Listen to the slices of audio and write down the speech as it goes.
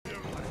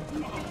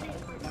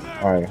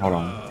Alright, hold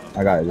on.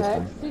 I got it this X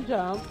time. to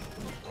jump.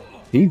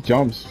 He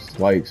jumps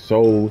like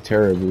so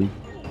terribly.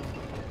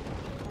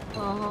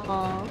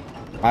 Uh-huh.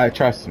 I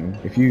trust him.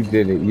 If you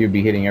did it, you'd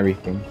be hitting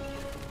everything.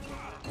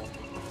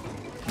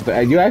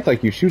 But you act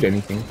like you shoot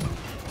anything.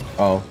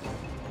 Oh.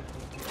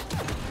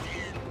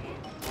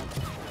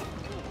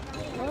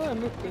 Oh, I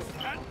missed it.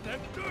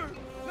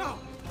 No,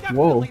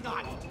 Whoa. definitely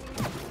not.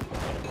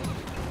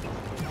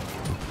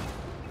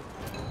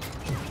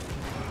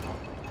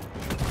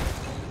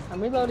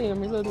 I'm reloading,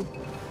 I'm reloading.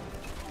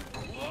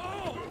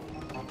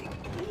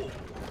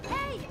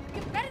 Hey,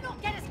 you better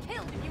not get us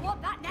killed if you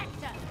want that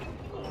nectar.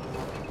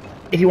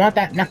 If you want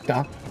that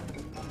nectar.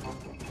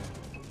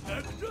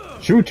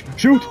 Shoot!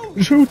 Shoot! No,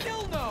 Shoot!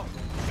 still no.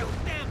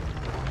 Shoot them.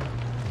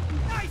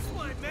 Nice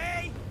one,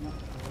 May.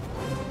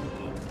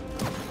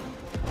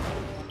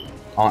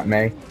 Aunt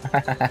May.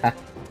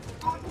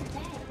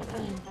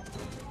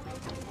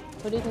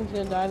 What do you think's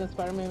gonna die in the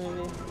Spider-Man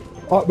movie?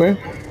 Aunt May.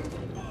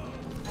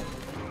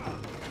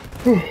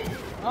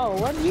 Oh,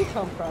 where do you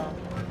come from?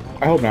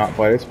 I hope not,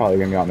 but it's probably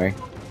gonna be Aunt May.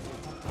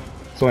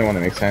 It's the only one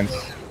that makes sense.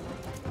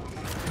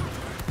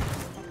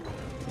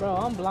 Bro,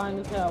 I'm blind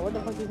as hell. Where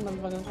the fuck these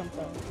motherfuckers come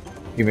from?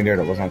 Even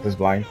Daredevil was not this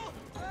blind.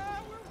 We're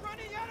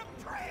running out of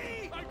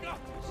prey. I got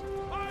this.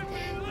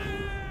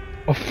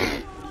 I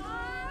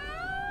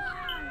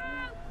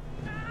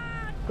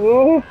Oh.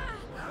 will live.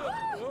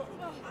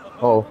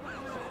 Oh.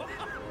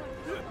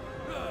 You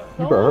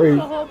So better what's hurry.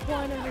 the whole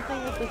point of the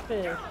thing with the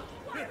fish?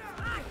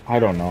 I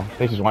don't know.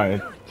 They just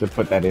wanted to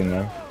put that in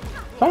there.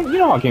 Some, you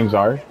know how games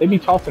are. They be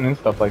tossing in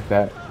stuff like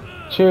that.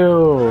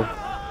 Chill.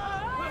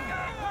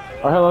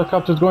 Our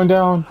helicopter's going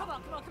down.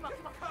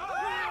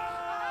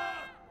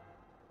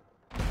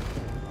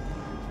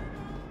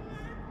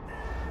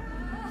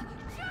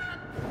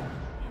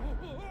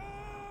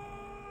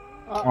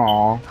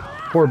 Aw,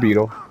 poor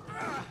Beetle.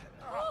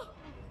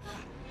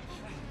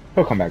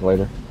 He'll come back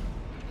later.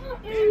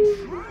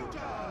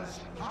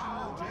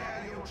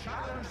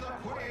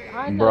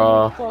 I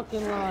know you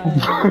fucking lying.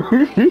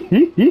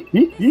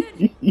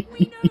 We know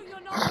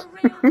you're not a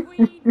real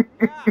queen.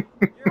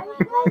 You're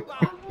a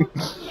robot.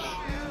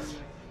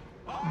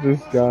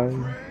 This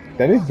guy.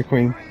 That is the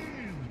queen.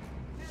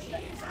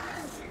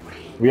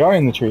 We are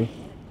in the tree.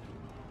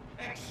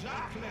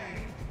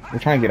 We're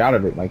trying to get out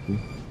of it, Mikey.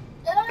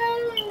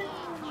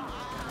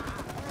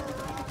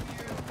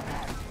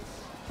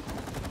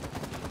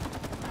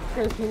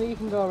 Chris, you know you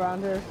can go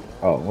around her.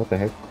 Oh, what the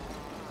heck?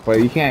 But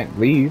you can't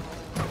leave.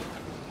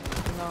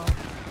 No.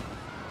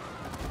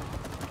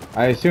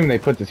 I assume they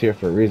put this here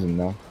for a reason,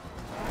 though.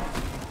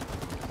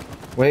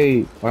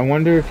 Wait, I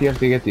wonder if you have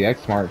to get the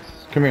X marks.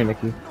 Come here,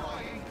 Nikki.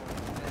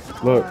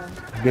 Look,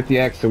 get the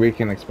X so we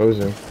can expose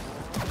her.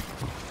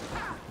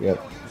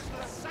 Yep.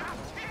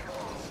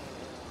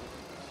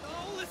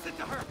 Oh, listen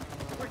to her.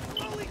 We're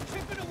slowly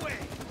chipping away.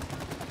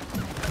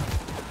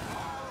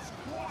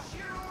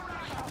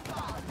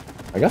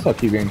 I guess I'll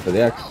keep aiming for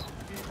the X.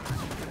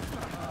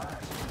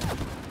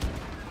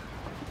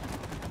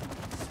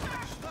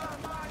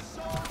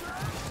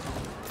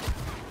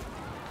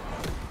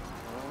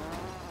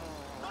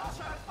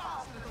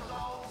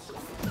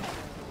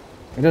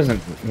 It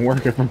doesn't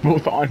work if we're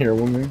both on here,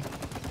 woman.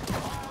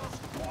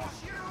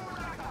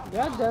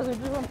 Yeah, it does. We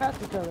just run past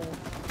each other.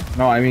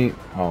 No, I mean,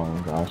 oh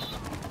gosh.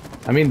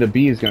 I mean, the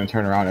B is gonna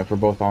turn around if we're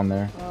both on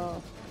there.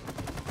 Oh.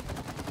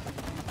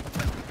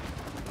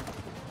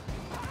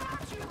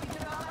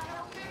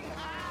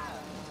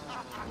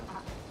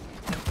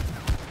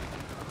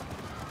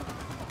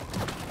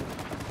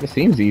 It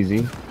seems easy.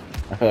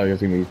 I feel like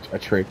it's gonna be a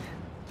trick.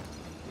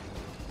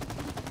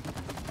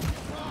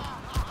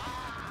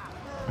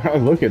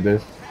 Look at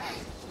this.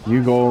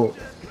 You go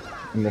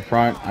in the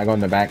front, I go in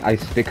the back. I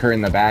stick her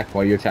in the back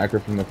while you attack her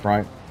from the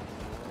front.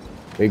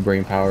 Big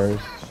brain powers.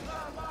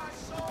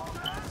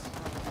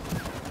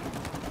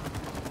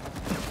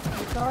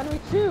 It's on me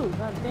too.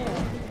 God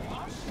damn.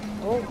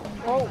 Oh,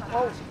 oh,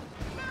 oh.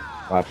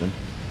 What happened?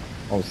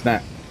 Oh,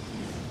 snap.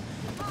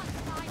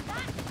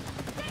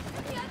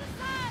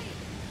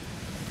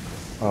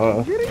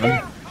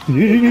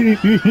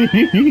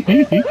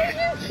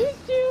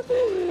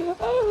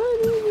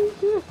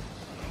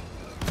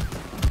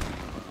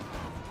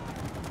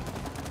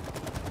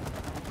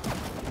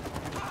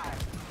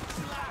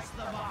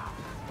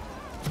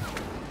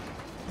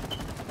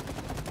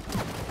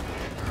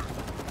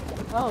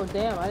 Oh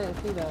damn, I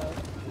didn't see that.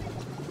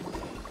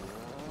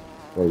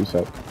 Oh, you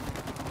suck.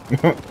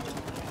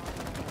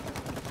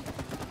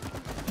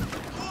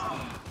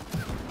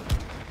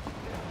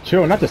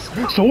 Chill, not the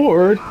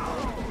sword!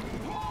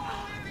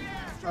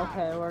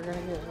 Okay, we're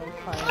gonna get like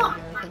fire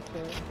in here and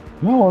shit.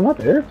 No, not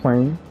the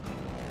airplane.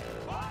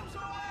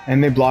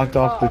 And they blocked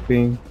off the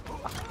thing.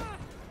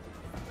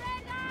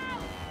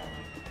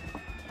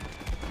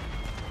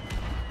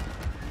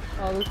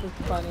 Oh, this is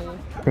funny.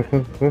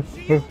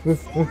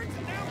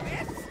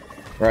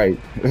 Right.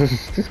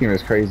 This game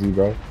is crazy,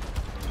 bro.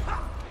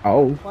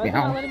 Oh, Why is it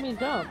not yeah. letting me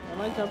jump?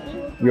 Am I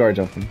jumping? You are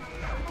jumping.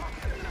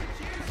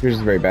 You're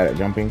just very bad at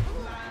jumping.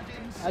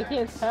 I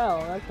can't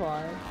tell, that's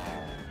why.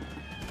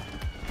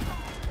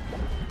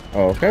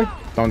 Oh, okay.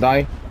 Don't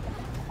die.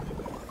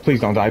 Please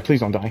don't die.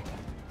 Please don't die.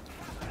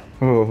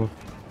 Oh,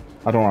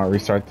 I don't want to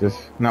restart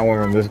this. Not when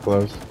we're this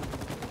close.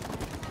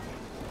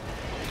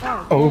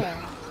 Oh.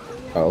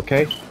 damn.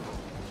 Okay.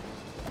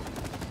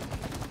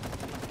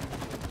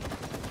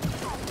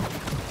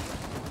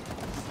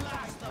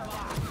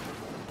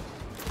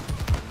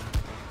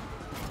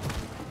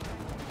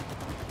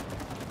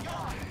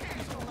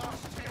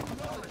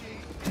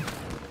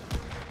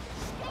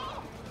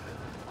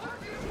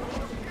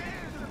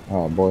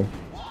 Oh boy.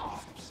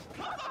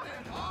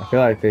 I feel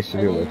like they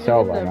should be able to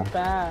tell by now.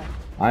 Bad.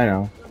 I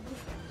know.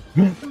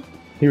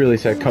 He really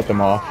said cut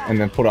them off and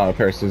then put on a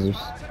pair of scissors.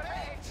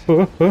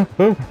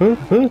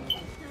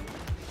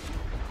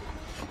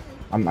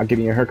 I'm not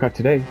getting a haircut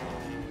today.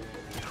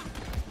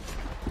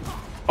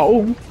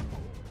 Oh!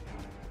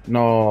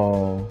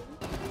 No.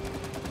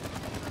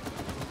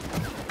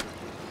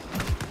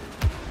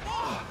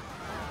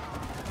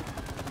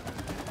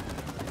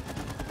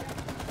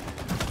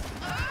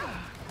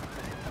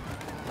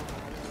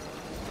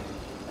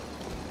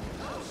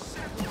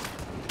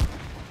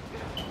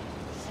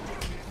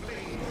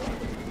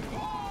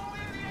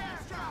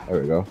 There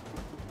we go.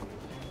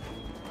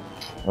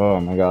 Oh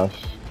my gosh.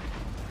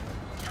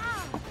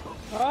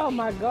 Oh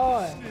my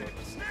god.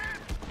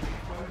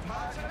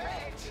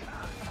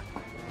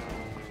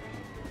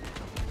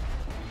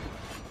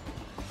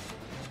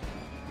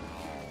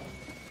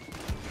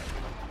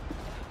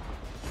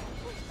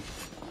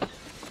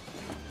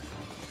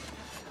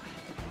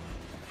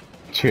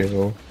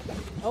 Chill.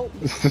 Oh.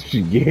 This is what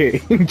you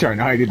get. Trying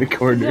to hide in the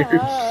corners.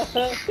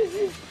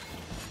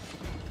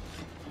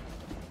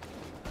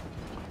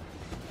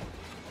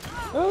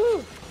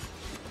 Ooh.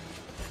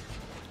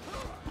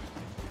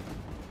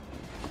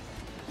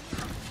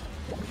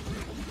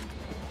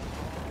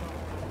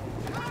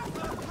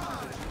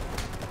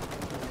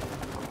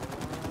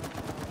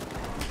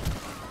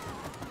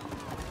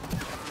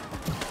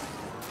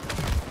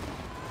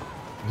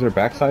 Is their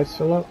backside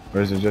still up?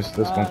 Or is it just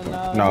this one?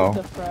 No. No.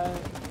 The front.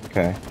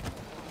 Okay.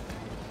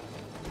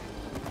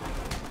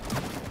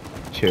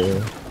 Chill.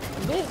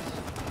 Bitch.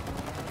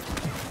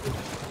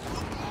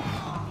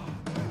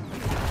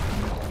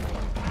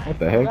 What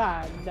the heck?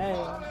 God damn.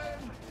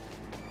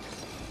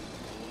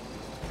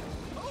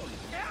 Holy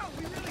cow,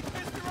 we really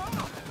pissed her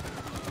off.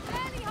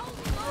 Barely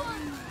holding on.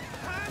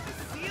 Time to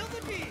seal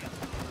the deal.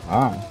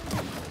 Ah.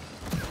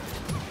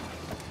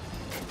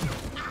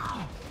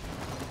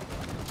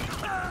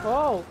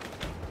 Oh.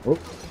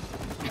 Oops.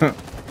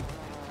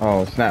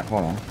 Oh, snap.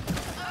 Hold on.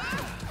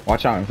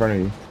 Watch out in front of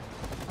you.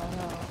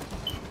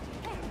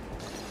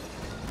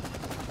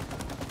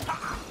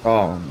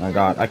 Oh my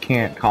god. I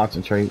can't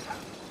concentrate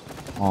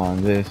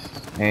on this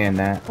and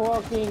that.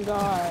 Fucking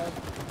god.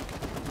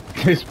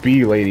 This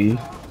bee lady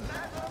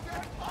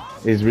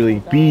is really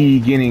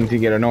beginning to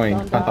get annoying.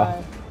 Don't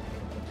die.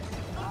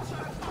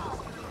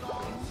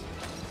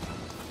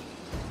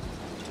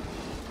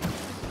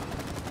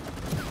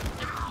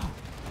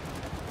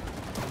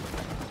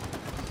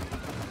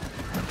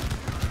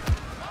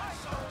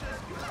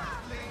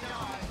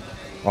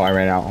 Oh, I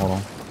ran out. Hold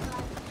on.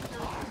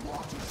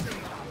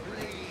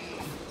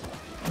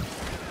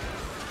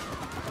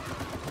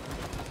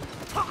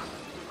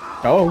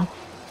 Oh.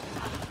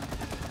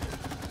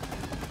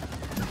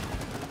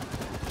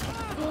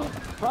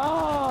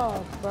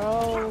 Fuck,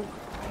 bro.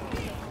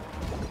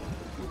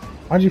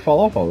 How'd you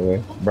fall off all the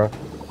way, bro?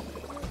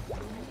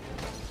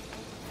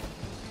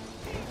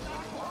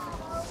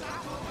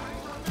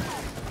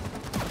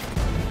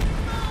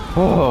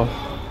 Oh,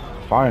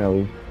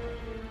 finally.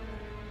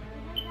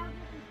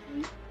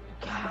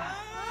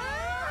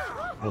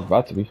 We're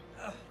about to be.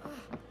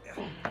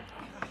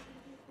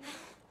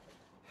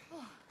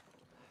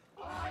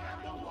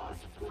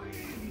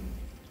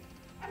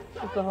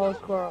 It's a whole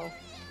squirrel.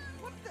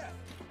 What the?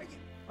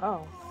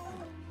 Oh.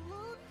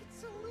 Look,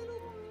 it's a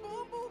little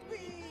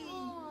bumblebee.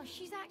 Oh,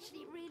 she's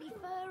actually really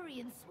furry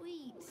and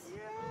sweet.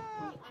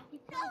 Yeah.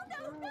 No,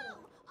 no, no!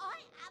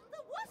 I am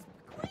the wasp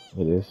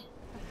queen! It is.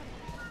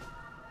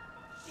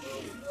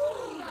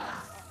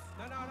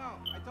 No, no, no.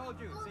 I told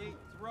you. See,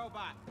 it's a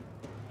robot.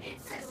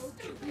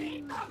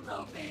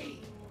 No,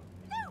 wait!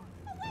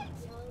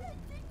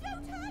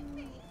 Don't hurt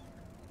me!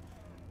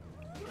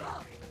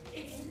 Look,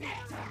 it's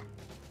Nectar!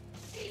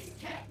 She's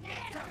kept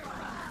Nectar for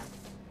us!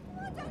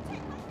 Oh, don't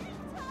take my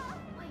Nectar!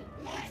 Wait,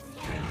 let's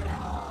get it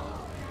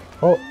all!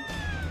 Oh.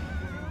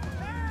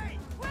 Hey,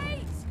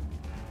 wait!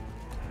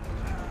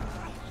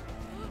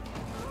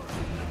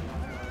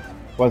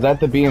 Was that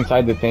the bee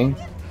inside the thing,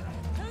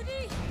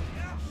 Cody,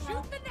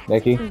 shoot the Nectar!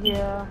 Becky?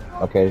 Yeah.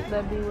 Okay.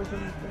 That bee was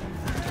in the thing.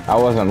 I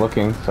wasn't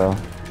looking, so.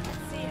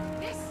 See if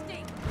this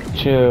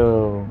stinks!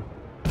 Chill.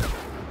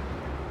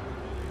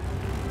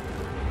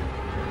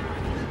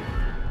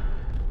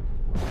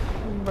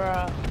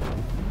 Bruh.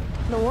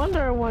 No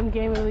wonder it won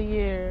Game of the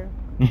Year.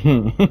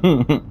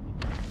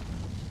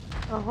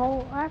 A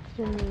whole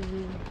action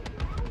movie.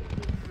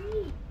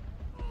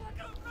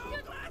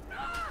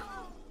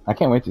 I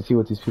can't wait to see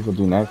what these people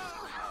do next.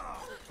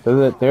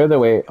 They're the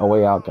way a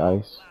way out,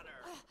 guys.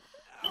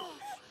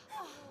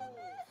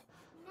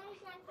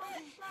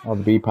 Oh,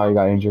 the bee probably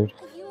got injured.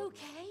 Are you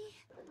okay?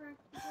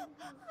 I have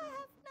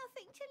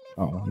nothing to live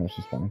Oh, for no,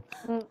 she's now. fine.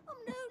 Mm.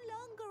 I'm no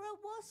longer a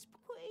wasp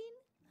queen.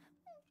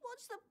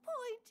 What's the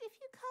point if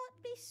you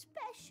can't be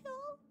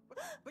special?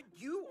 But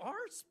you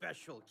are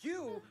special.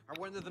 You are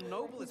one of the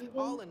noblest Mm-hmm.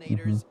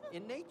 pollinators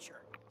in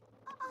nature.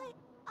 I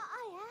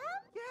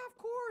am? Yeah, of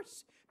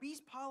course.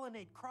 Bees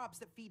pollinate crops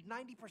that feed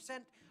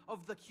 90%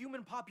 of the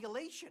human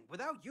population.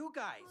 Without you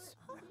guys,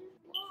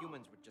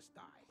 humans would just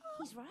die.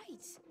 He's right.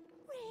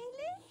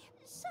 Really?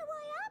 So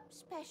I am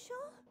special?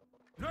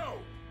 No!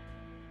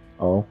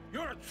 Oh.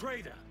 You're a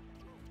traitor!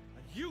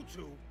 And you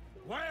two,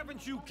 why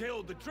haven't you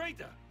killed the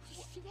traitor?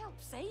 She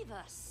helped save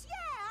us.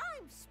 Yeah,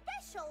 I'm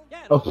special.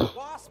 Yeah, and Oh. all the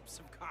wasps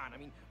have gone. I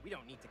mean, we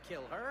don't need to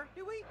kill her,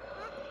 do we?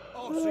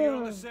 Oh, so you're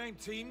on the same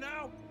team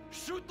now?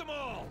 Shoot them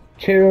all!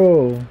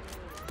 Chill.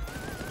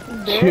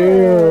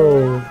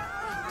 Chill.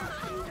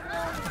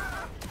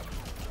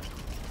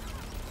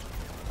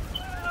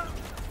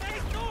 Hey,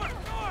 Thor!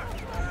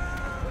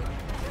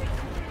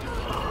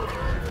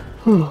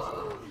 Good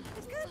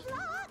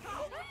luck.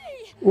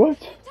 Hey, What?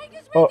 take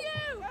us with Oh.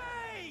 you.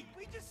 Hey!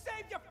 We just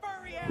saved your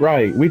furry ass!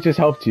 Right, we just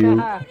helped you.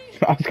 Ah.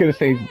 I was gonna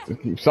say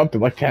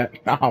something like that.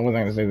 No, I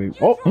wasn't gonna say that.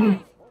 Oh,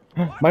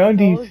 my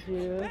undies. Told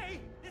you. Hey!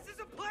 This is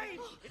a plane!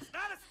 It's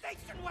not a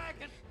station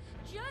wagon!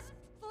 Just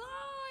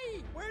fly.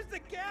 Where's the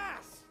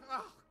gas?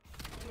 Ugh.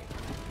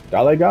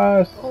 Dolly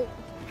guys. Oh.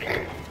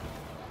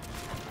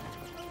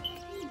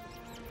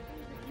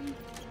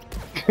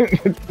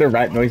 The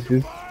rat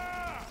noises.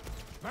 Fire!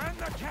 Man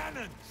the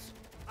cannons!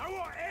 I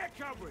want air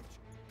coverage!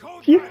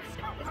 Cold Yeah. guys,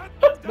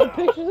 hunt them The down!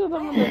 pictures of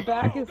them on the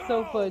back is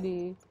so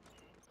funny.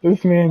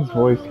 This man's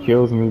voice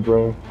kills me,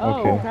 bro. Oh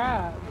Okay.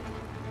 crap.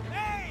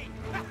 Hey!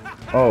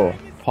 Oh,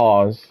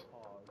 pause.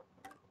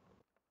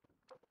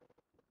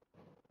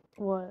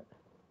 What?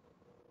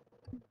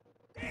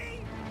 Hey!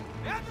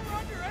 Never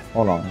underestimate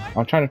Hold on. my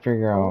I'm trying to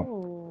figure out.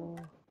 Oh,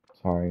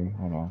 Sorry,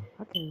 hold on.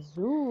 I can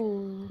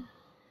zoom.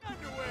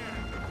 underwear!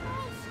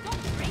 Stop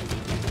racing.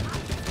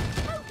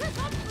 Focus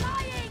on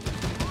flying.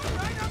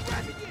 Alright, I'm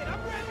revving it!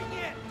 I'm revving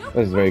it! Don't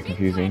This is very bump into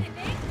confusing.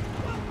 anything.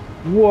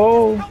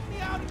 Whoa. Help me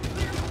out and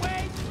clear the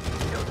way!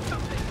 Do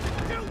something!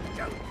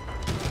 Do!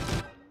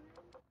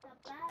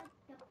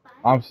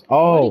 I'm. Why do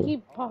Oh. you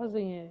keep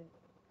pausing it?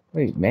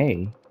 Wait,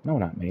 May? No,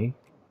 not May.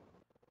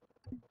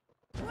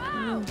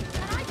 Wow. And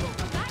I thought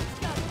the max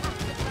gun had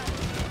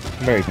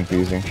to Very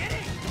confusing. Get it?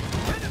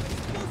 What kind of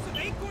explosive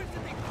acorns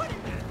did they put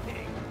in that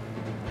thing?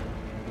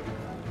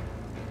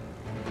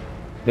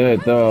 The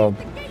The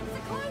gates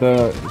are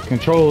closing.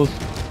 controls.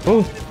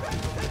 Oh.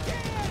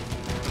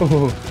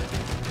 Oh.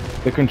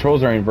 The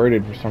controls are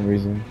inverted for some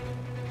reason.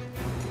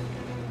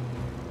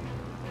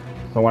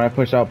 So when I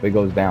push up, it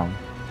goes down.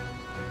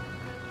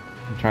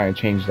 I'm trying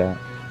to change that.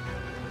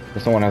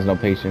 But someone has no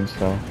patience,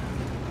 so.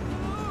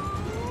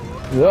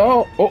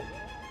 No. Oh.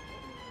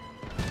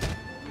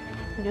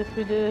 Yes,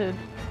 we did.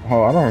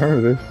 Oh, I don't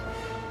remember this.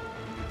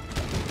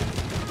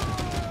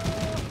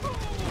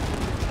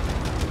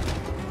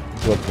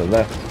 Go to the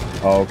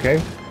left.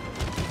 Okay.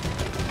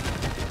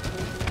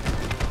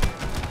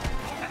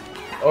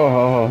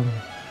 Oh.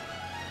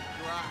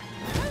 Dry.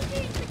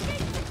 The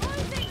gates are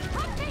closing.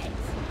 Up it.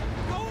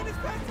 Going as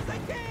fast as I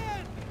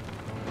can!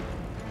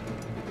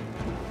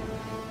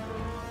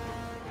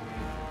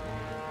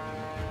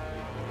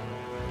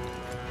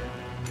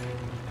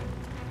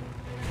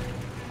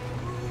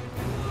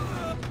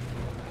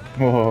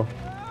 Oh.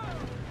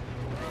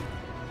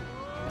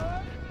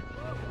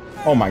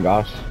 Oh my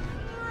gosh.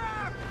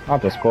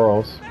 Not the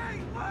squirrels.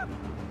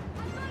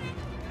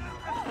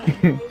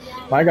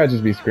 My guy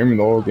just be screaming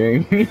the whole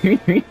game. Cody,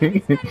 keep it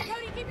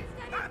steady.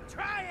 I'm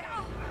trying!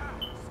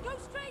 Just go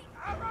straight.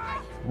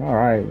 Alright!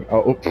 Alright.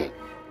 Oh, oops. Go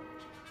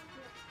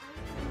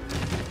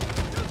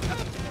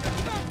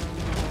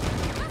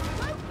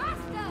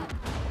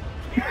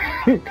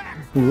faster.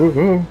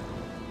 Woohoo.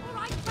 All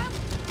right,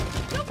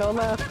 well, Go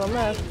left, go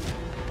left.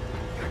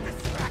 You're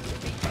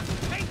distracting me!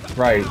 Just make them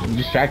Right, you're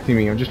distracting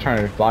me. I'm just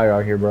trying to fly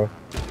out here, bro.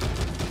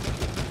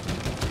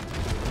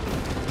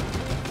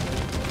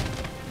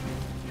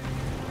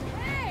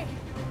 hey.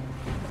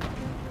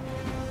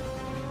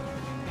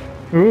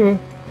 Ooh.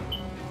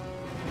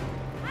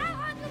 I'll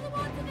handle the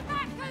ones in the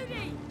back,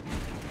 Cody.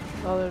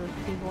 Oh, there's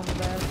people in the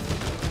back.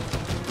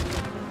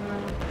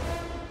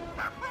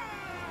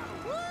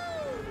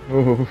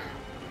 Ooh.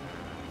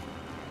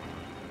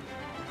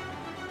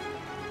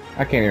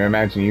 I can't even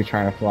imagine you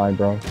trying to fly,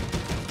 bro.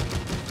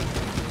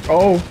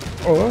 Oh.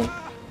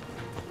 Oh.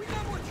 We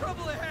got more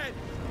trouble ahead!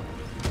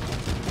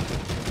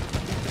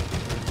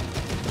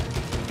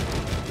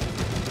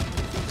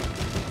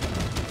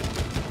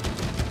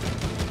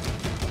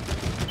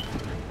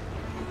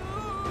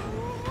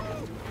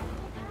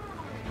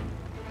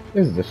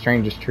 This is the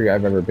strangest tree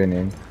I've ever been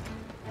in.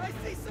 I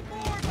see some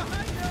more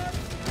behind us!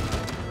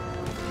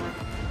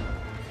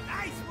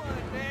 Nice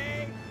one,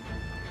 May!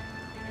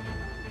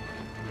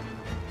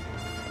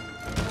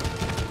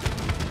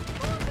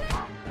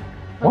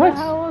 What What? the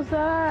hell was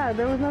that?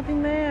 There was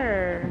nothing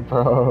there.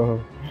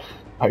 Bro.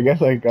 I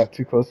guess I got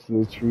too close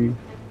to the tree.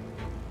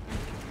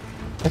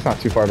 That's not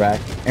too far back.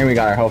 And we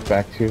got our health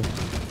back too.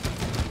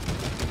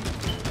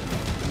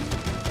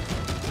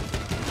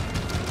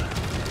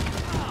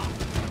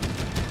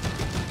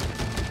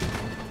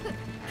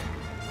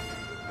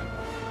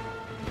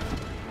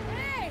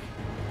 Hey!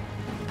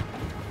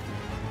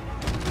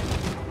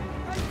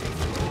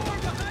 More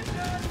behind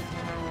us!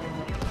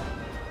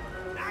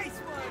 Nice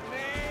one,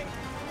 man!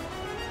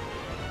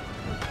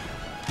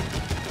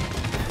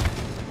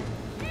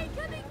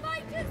 Incoming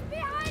fighters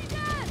behind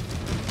us!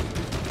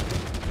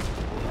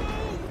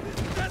 Oh, this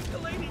is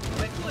escalating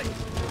quickly!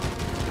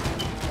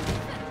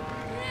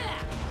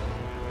 Yeah.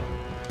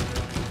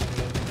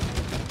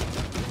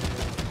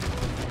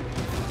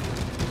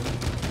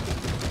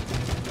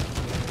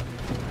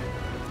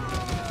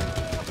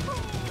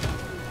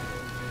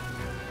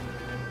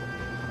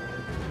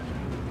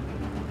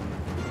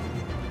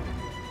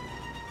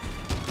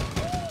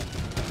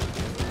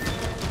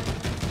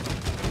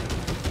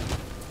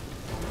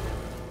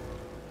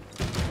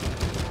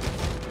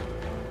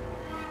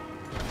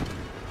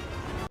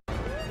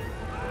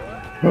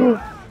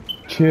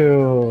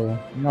 Chill.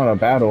 Not a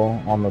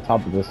battle on the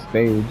top of the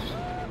stage.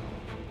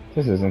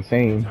 This is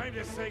insane. Time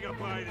to say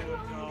goodbye to the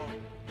doll.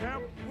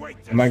 Can't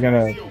wait to Am I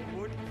gonna- see your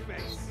wooden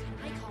face.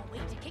 I can't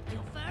wait to kick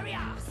your furry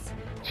ass!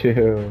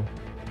 Chill.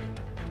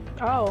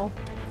 Oh.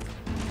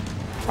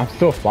 I'm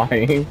still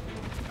flying.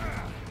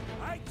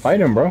 I Fight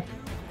him, bro. Hey!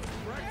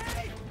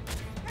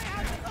 Hey,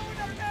 how's it going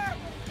up there?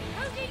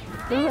 Cody!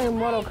 This is like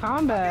Mortal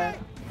Kombat.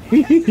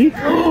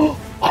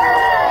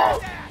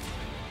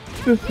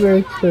 This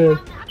man said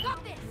I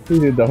got this! he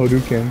did the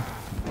Hadouken.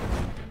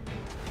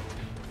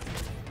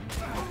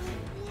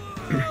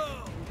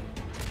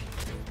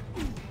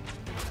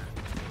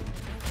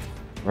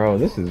 Bro,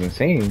 this is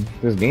insane.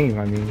 This game,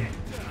 I mean.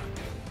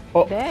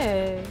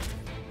 Dang.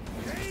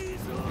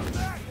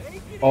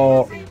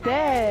 Oh,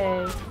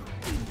 Dang.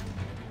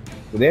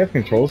 do they have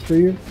controls for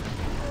you?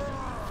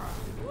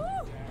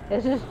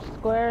 It's just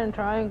square and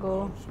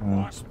triangle.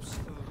 Oh.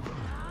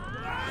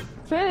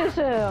 Finish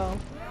him.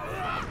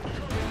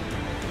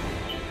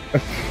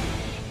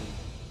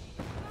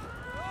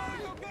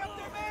 You okay up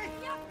there, mate?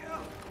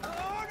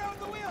 Oh,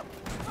 no, the wheel!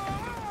 Oh!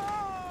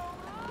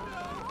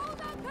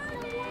 Hold on,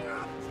 Cody!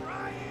 I'm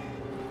trying!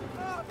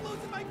 Oh, I'm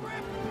losing my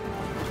grip!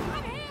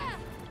 I'm here!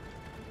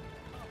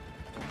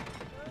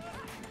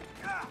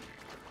 Ah!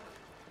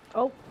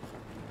 Oh.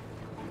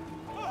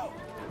 Oh!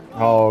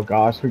 Oh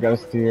gosh, we gotta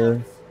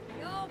steer.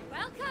 You're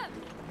welcome!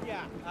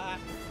 Yeah,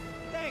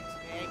 thanks,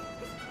 Meg.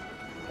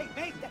 Hey,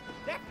 Meg,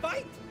 that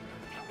fight!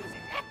 That was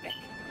epic!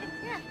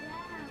 Yeah.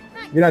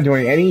 Thanks. You're not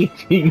doing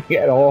anything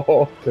at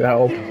all to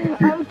help.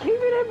 I'm keeping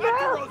it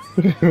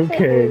back.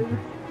 Okay.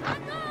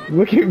 I'm gone!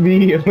 Look at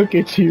me and look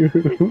at you.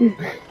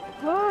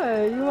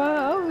 What? You want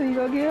to help me? You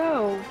gonna get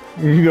help.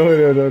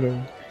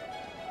 No.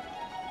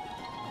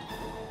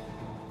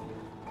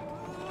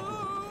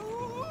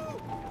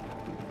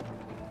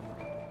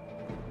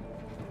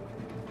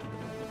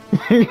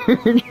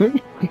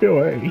 Get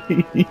away.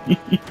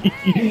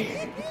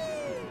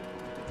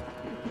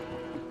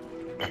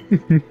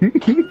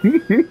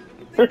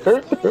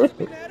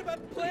 Mad about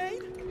the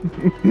plane?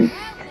 Well,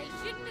 they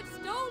shouldn't have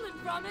stolen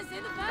from us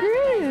in the first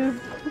place!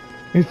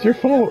 Chris. It's your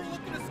fault.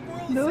 Looking to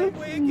squirrel the No, same it's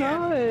way again.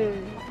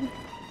 not.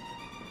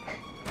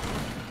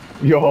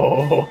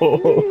 Yo.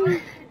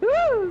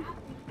 Woo.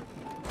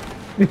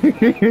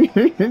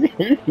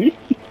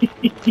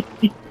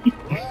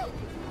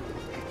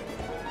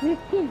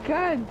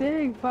 God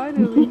dang,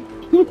 finally.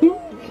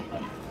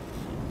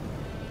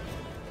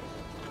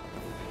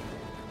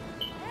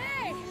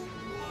 Hey!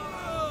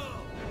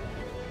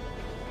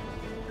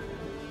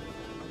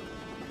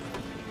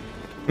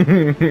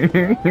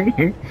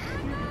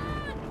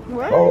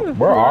 Where, Oh,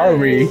 where are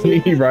we?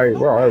 Right,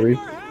 where are we?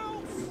 Our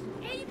house!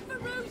 Aim for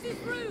Rose's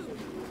room!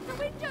 The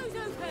window's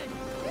open!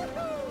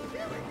 Yoo-hoo!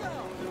 Here we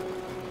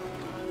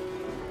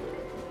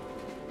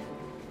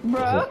go!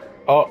 Bruh.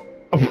 Oh.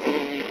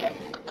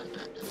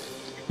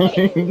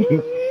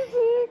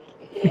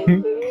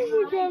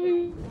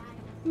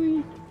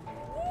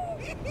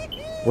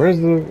 Where is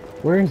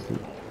it?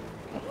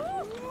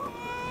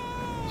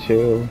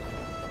 Chill,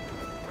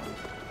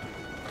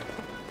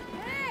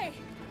 Hey!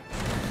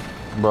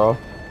 bro.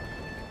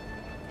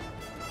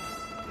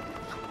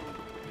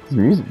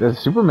 There's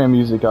Superman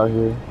music out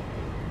here.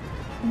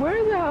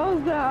 Where the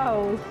hell's the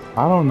house?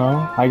 I don't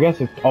know. I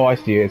guess it's. Oh, I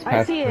see it. It's I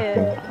past. see it.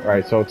 All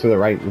right, so to the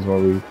right is where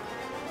we.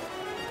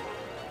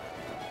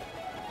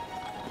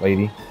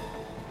 Lady.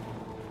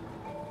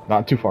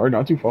 Not too far.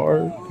 Not too far.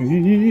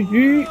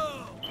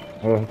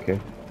 Oh,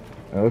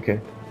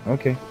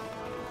 okay.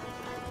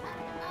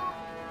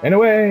 And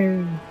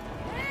away.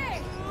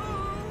 Hey!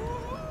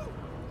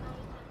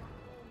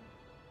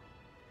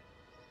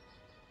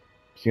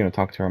 She's gonna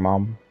talk to her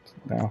mom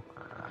now.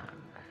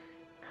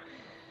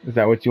 Is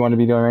that what you want to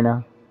be doing right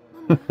now?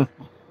 I know.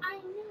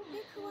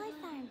 Look who I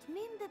found.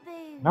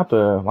 Mimbaboo. Not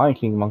the Lion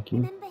King monkey.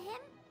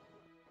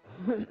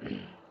 Remember him?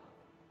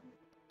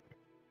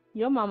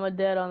 Your mama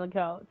dead on the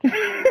couch. Do you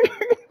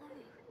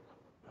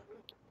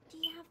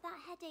have that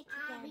headache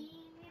again?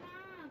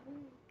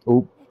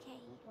 Oop, Okay,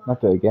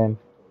 not that again.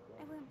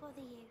 I won't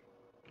bother you.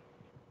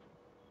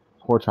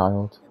 Poor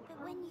child.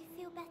 But when you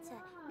feel better,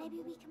 maybe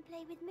we can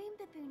play with Moon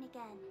Baboon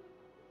again.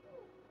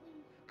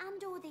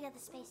 And all the other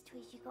space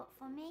toys you got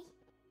for me.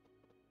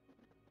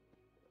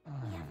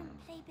 We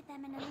haven't played with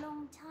them in a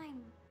long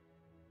time.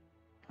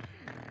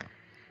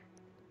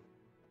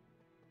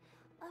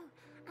 Oh,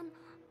 and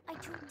I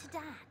talked to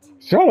Dad.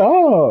 Shut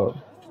up!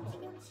 I think he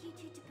wants you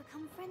two to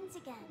become friends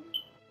again.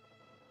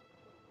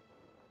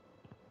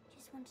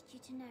 Just wanted you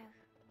to know.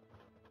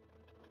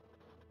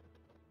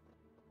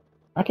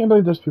 I can't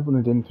believe there's people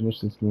that didn't finish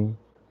this game.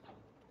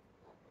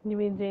 You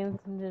mean James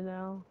and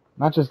Janelle?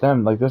 Not just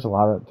them. Like there's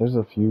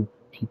a few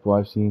people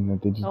I've seen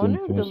that they just I wonder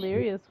didn't if finish.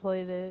 Delirious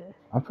played it.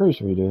 I'm pretty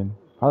sure he did.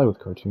 Probably with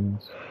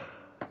cartoons.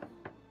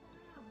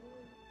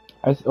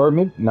 Or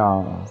maybe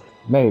no,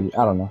 maybe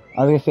I don't know.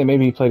 I was gonna say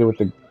maybe he played it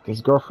with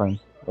his girlfriend,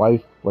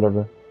 wife,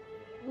 whatever.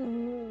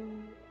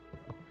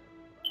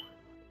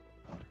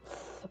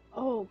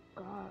 Oh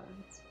God.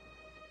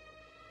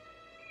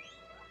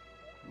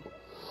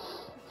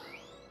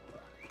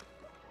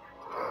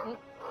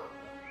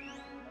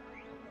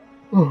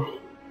 Oh,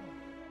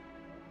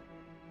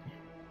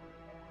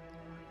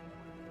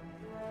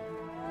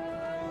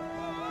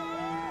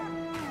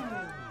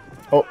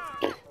 Oh!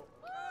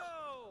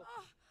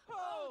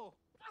 Oh!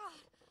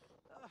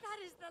 That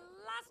is the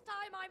last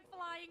time I'm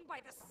flying by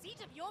the seat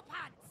of your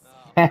pants.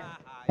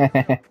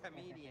 You're no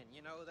comedian,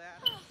 you know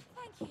that?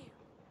 Thank you.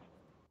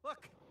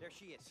 Look, there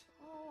she is.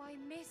 Oh, I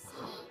miss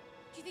her.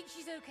 Do you think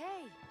she's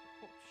okay?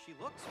 Well, she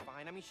looks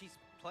fine. I mean, she's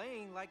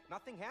playing like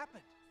nothing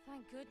happened.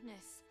 Thank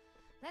goodness.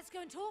 Let's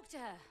go and talk to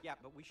her. Yeah,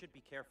 but we should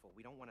be careful.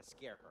 We don't want to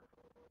scare her.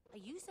 Are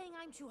you saying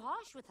I'm too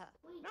harsh with her?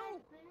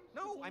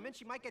 No, I meant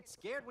she might get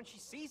scared when she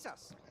sees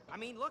us. I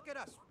mean, look at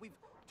us. We've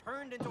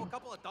turned into a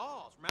couple of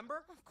dolls,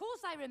 remember? Of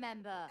course I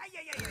remember.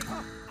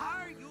 Yeah.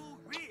 Are you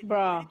really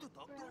Bruh. ready to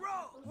talk to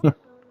Rose?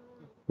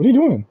 what are you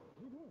doing?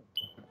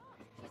 She's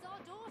our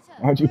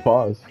daughter. Why'd you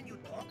pause? Can you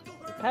talk to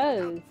her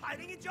Cause without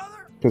fighting each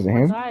other? Because of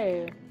him?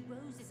 tired. Rose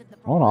isn't the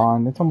Hold problem.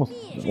 on, it's almost.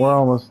 We're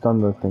almost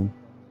done the thing.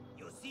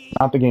 You see,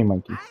 Not the game,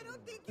 Mikey. I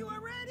don't think you are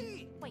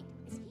ready. Wait,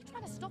 is he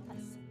trying to stop us?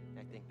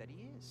 I think that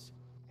he is.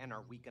 And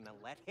are we gonna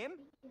let him?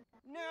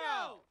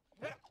 No!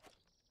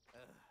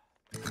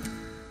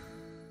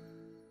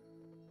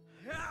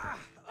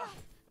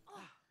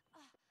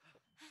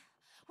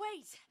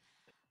 Wait.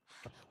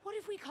 What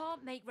if we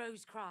can't make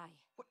Rose cry?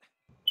 What?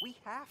 We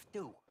have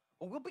to,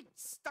 or we'll be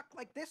stuck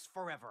like this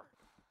forever.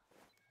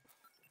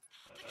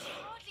 But she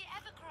hardly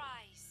ever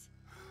cries.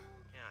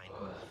 Yeah, I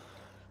know.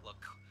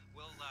 Look,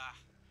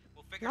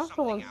 we'll figure Not something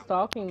someone out.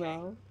 stalking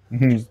though.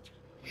 Mhm.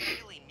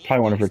 Really need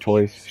Probably one of her these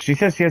toys. things. She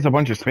says she has a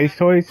bunch of space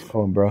toys.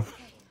 Oh, bro. Okay.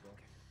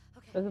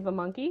 Is it the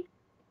monkey?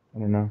 I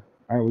don't know.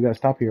 All right, we gotta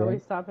stop here, Are we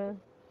right? stopping?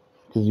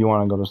 Because you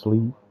want to go to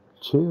sleep.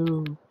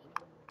 Chill.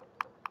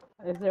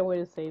 Is there a way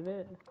to save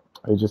it?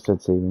 I just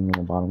said saving in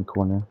the bottom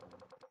corner.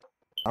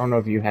 I don't know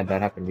if you had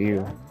that happen to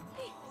you.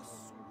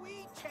 Oh,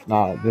 sweet, check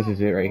Nah, it this out.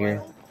 is it right here.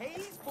 Little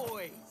Hayes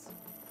boys.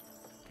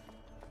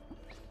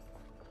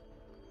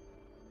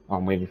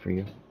 I'm waiting for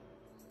you.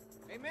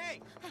 Hey,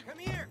 May, come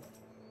here.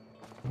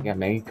 Yeah,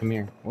 May, come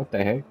here. What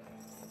the heck?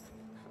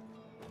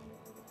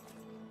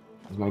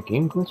 Is my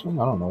game glitching?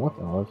 I don't know what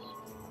that was.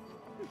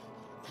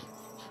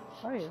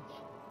 Are you?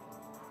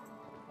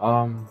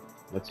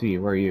 Let's see.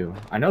 Where are you?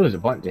 I know there's a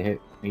button to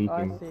hit. You Oh, I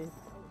can see.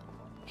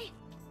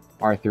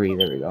 R3.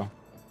 There we go.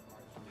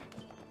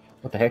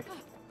 What the heck?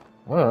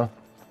 Whoa.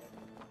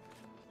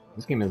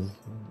 This game is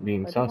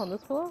being Are you sus. on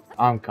this pillow?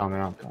 I'm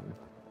coming. I'm coming.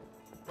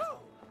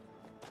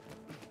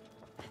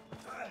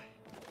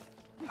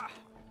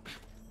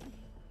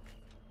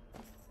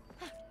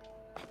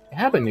 It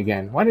happened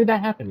again. Why did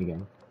that happen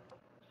again?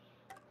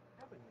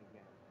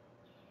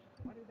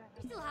 You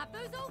still have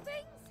those old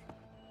things?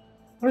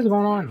 What is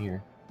going on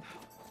here?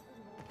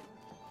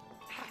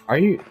 Are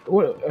you?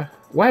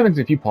 What happens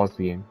if you pause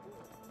the game?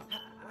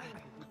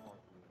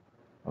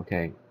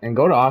 Okay, and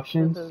go to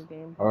options, This is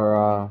game.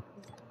 or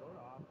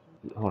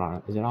hold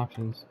on, is it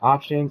options?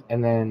 Options,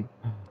 and then,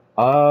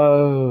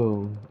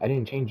 oh, I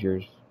didn't change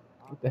yours.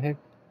 What the heck?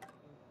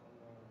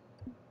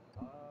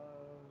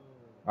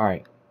 All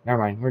right, never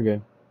mind, we're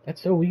good.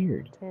 That's so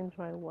weird. Change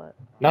my what?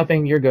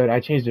 Nothing, you're good. I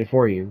changed it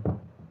for you.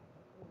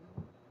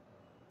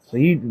 So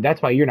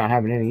that's why you're not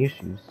having any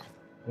issues.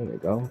 There we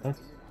go.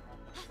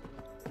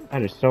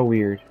 That is so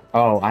weird.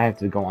 Oh, I have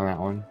to go on that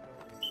one.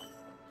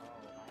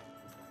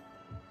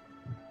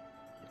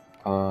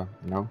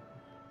 No.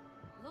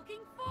 Looking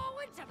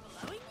forward to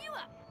blowing you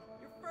up.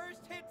 Your first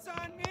hit's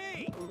on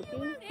me. You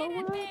won't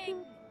hit a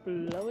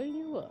thing. Blowing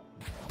you up.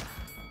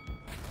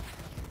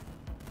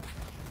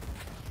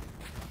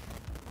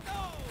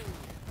 No!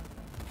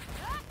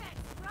 Perfect,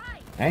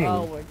 right. Dang.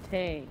 Oh, we're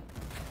tank.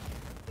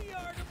 The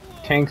art of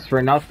war. Tanks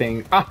for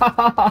nothing.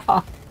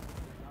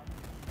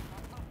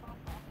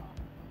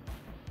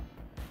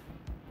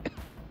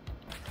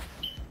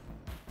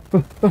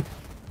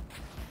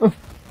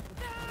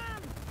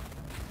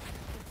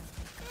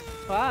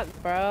 Fuck,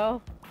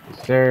 bro.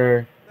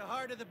 Sir. The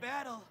harder the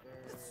battle,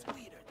 the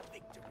sweeter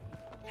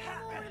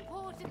More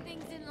important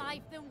things in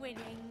life than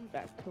winning.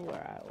 Back to where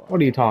I was.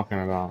 What are you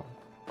talking about?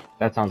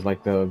 That sounds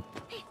like a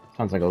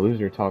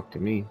loser talk to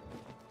me.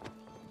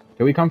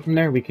 Did we come from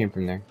there? We came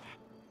from there.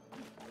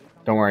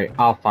 Don't worry,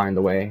 I'll find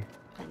the way.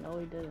 No,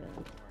 we didn't.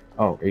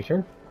 Oh, are you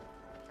sure?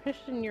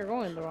 Christian, you're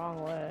going the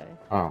wrong way.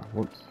 Oh,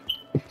 whoops.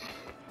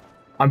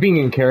 I'm being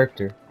in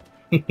character.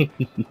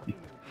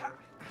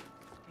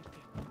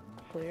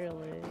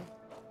 Clearly.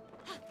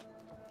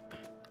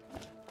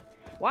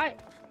 Why?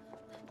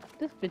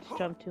 This bitch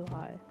jumped too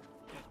high.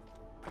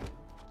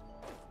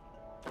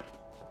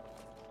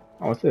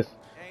 Oh, what's this?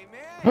 Hey,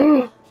 Do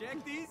man!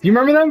 Check these you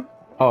remember them?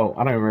 Oh,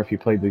 I don't remember if you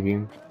played the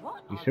game.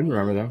 What You are should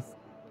remember them. these?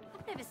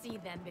 I've never seen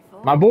them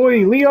before. My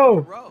boy, Leo!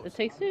 Rose. It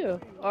takes two.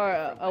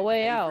 Or a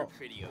way out.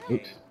 Video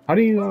Oops. How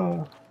do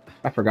you,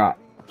 I forgot.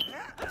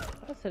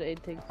 I said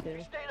it takes two.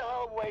 Stay the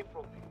hell away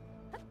from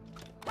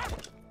me.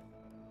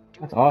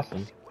 That's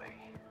awesome.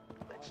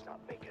 Let's not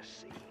make a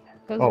scene.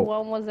 Because Oh.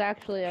 one was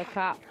actually a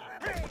cop.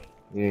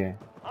 Yeah.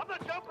 I'm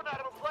not jumping out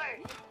of a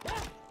plane.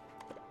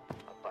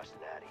 I'm busting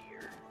out of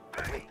here.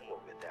 Wait,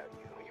 without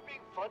you. Are you being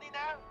funny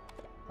now?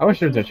 I wish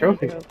there was a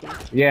trophy.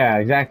 Yeah,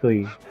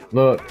 exactly.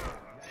 Look.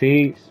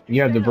 See?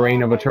 You have the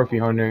brain of a trophy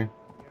hunter.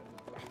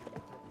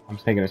 I'm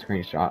just taking a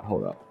screenshot.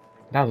 Hold up.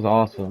 That was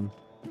awesome.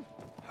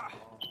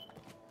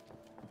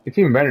 It's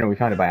even better than we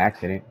found it by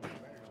accident.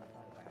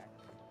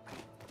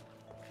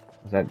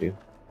 What's that do?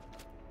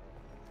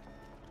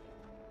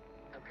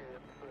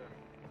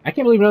 I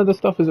can't believe none of this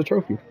stuff is a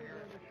trophy.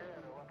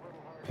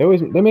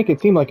 They make it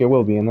seem like it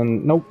will be, and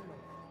then nope.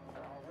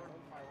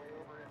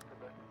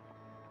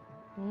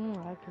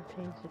 I can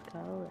change the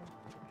color.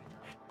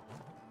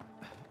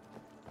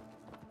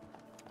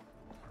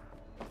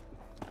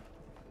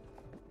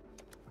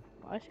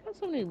 Why she got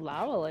so many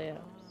lava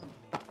lamps?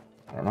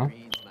 I don't know.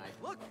 Green's nice.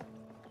 Look!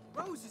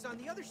 Rose is on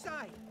the other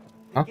side.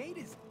 The Huh? gate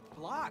is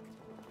blocked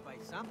by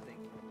something.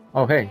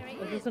 Oh hey.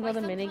 There it Is this by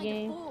another some mini kind of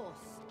game? force.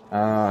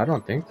 I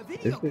don't think. A Is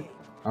video it? game.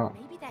 Oh.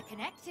 Maybe they're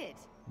connected.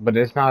 But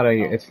it's not a.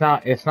 It's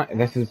not.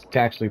 This is to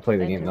actually play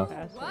the game though. Enter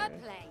password.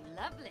 Wordplay,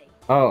 lovely.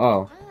 Oh. Ah,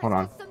 Hold it's on.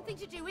 got something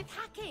to do with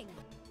hacking.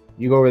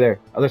 You go over there.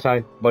 Other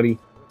side, buddy.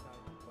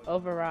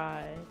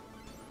 Override.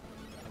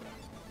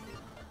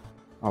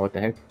 Oh, what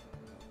the heck?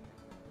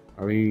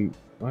 Are we...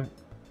 What?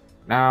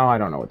 No, I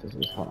don't know what this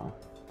is. Hold on.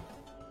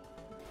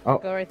 Oh.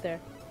 Go right there.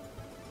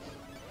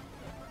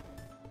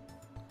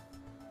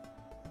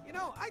 You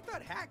know, I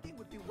thought hacking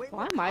would be way Why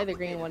more am I the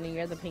green complicated. one and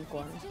you're the pink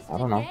one? It's just I a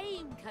don't know.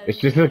 game, Cody. It's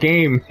just a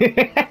game.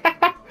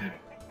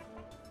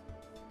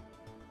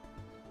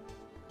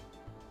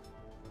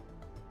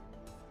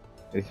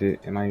 Is it...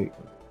 Am I...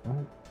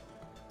 What?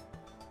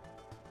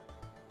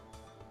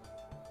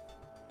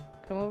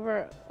 Come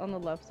over on the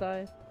left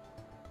side.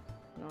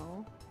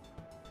 No.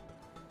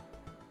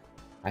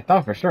 I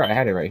thought for sure I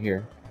had it right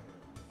here.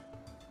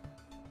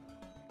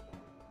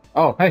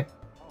 Oh, hey.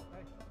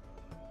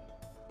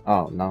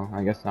 Oh, no.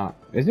 I guess not.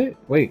 Is it?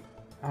 Wait.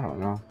 I don't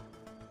know.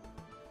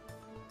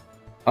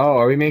 Oh,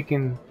 are we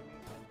making...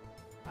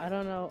 I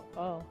don't know.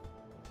 Oh.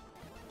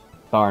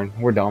 Darn,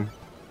 we're dumb.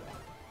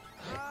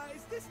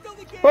 Is this still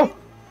the game? Oh!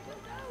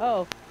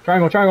 Oh.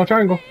 Triangle, triangle,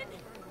 triangle.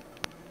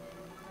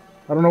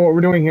 I don't know what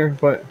we're doing here,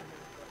 but...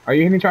 Are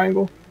you hitting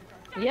triangle?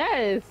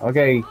 Yes.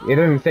 Okay, it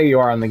doesn't say you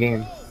are on the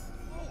game.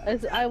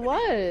 I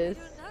was.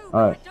 No,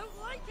 Alright. I don't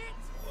like it.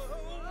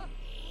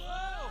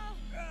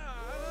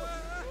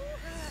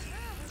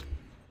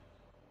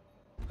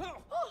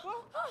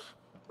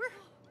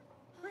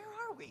 Where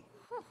are we?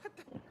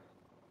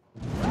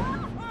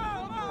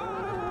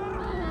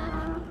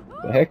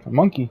 The heck? A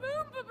monkey. Boom,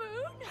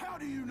 baboon. How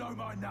do you know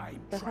my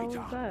name, The hell is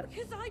traitor? that?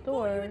 Because I bought you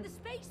Door. in the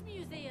Space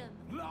Museum.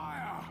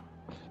 Liar!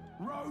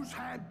 Rose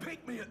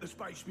handpicked me at the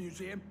Space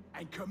Museum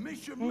and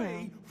commissioned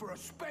me for a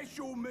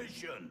special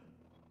mission.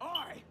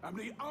 I am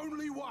the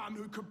only one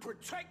who can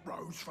protect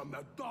Rose from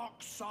the dark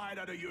side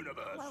of the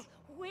universe. Well,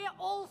 we're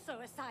also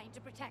assigned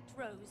to protect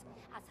Rose.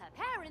 As her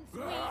parents,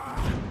 we...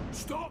 Ah,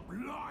 stop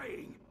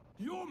lying!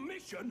 Your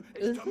mission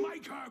is to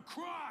make her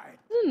cry.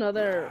 This is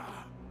another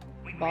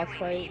boss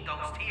fight.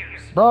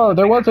 Bro,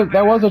 there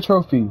was a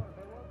trophy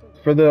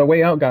for the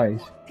way out guys.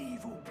 What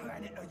evil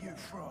planet are you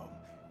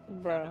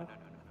from? Bruh.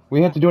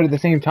 We had to do it at the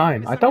same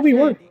time. I thought we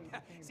were.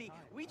 See,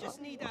 we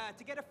just need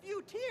to get a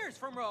few tears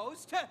from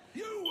Rose to...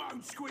 You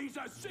won't squeeze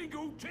a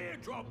single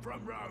teardrop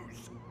from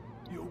Rose.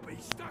 You'll be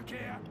stuck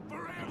here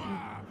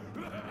forever.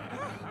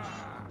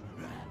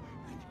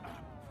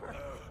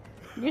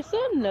 You're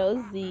so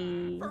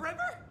nosy.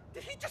 Forever?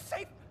 Did he just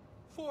say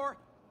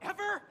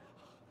forever?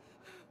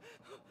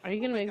 Are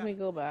you gonna make me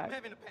go I'm back?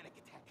 having a panic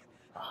attack.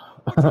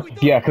 What should we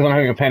do? Yeah, because I'm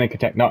having a panic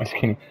attack. No, I'm just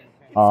kidding.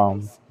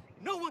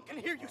 No one can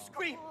hear you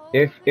scream.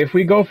 If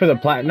we go for the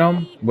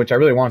platinum, which I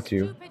really want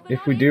to,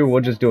 if we do,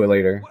 we'll just do it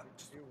later. What?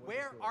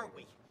 Where are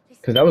we?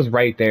 Because that was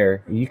right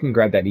there. You can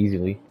grab that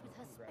easily.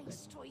 With her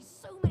space toys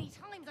so many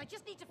times, I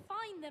just need to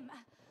find them.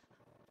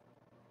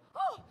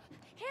 Oh,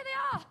 here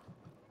they are.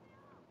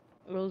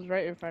 It was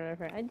right in front of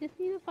her. I just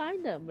need to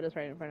find them, but it's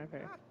right in front of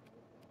her.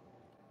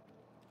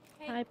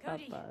 Hey, Hi,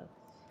 Cody, Papa.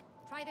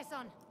 try this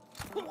on.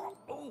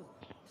 Oh,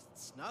 is it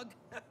snug?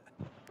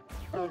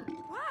 Wow!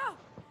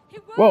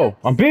 It worked! Whoa,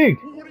 I'm big!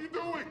 What are you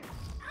doing?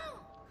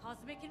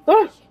 Cosmic Ah,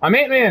 inflation. I'm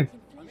Ant-Man!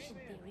 Inflation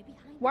theory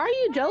behind Why are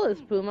you jealous,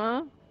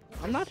 Puma?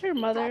 I'm not your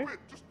mother. Stop it!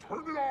 Just turn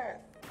it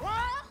off!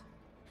 What?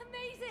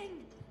 Amazing!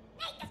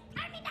 Nate, just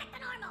turn me back to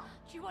normal.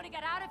 Do you want to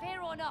get out of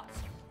here or not?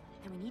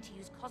 Then we need to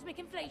use cosmic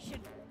inflation.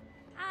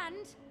 And...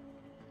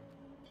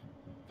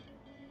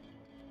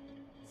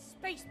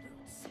 space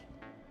boots.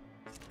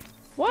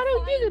 Why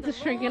don't you get the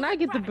shrink and I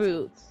get the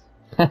boots?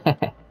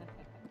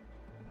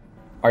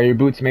 Are your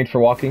boots made for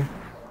walking?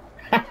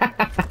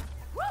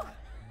 Woo!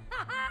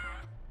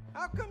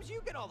 How comes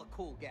you get all the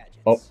cool gadgets?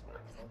 Oh.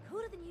 I'm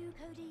cooler than you,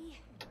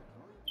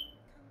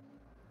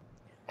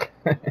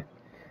 Cody.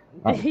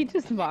 Did he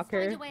just mock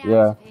Find her? a way Yeah.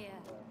 out of here.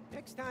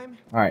 Next time,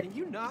 Alright. can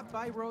you not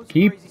buy Rose a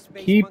Keep crazy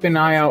space keep an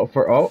monkey? eye out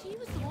for She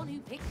was the one who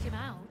picked him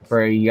out.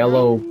 for a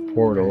yellow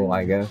portal,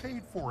 I guess.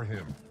 Paid for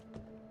him.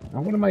 Now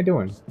what am I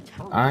doing?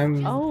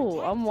 I'm Oh,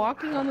 I'm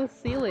walking on the You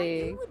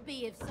ceiling. would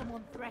be if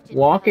someone threatened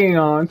walking her.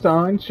 on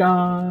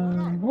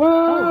sunshine. Oh,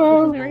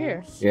 Whoa! there's right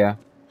here. Yeah.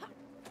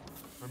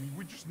 I mean,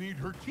 we just need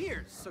her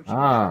Tears, so she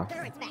Ah.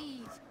 There it's back.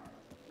 Please.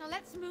 Now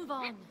let's move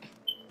on.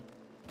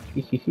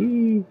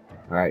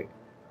 Alright,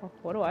 Oh,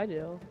 what do I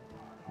do?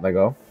 let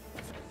go.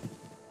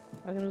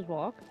 I can just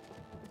walk?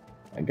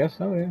 I guess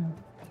so, yeah.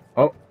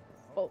 Oh,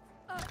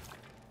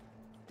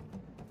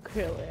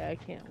 Clearly, I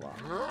can't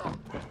walk.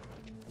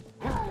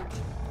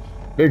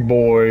 big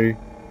boy.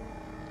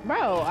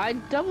 Bro, I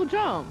double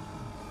jump.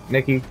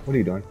 Nikki, what are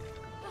you doing?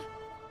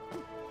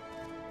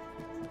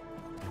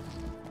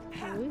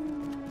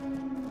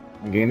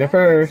 I'm getting there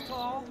first.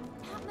 Call.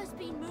 That must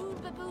be Moon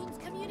Baboon's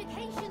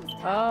communications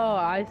Oh, tower.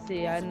 I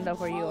see. I know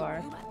where you Control are.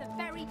 room at the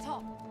very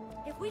top.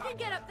 If we can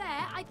get up there,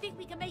 I think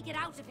we can make it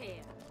out of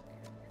here.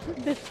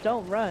 This bitch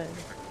don't run.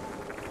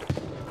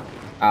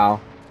 Ow.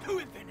 To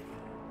infinity.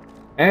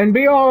 And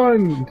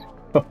beyond!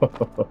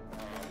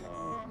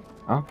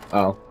 Oh,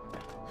 oh.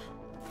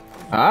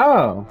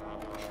 Oh!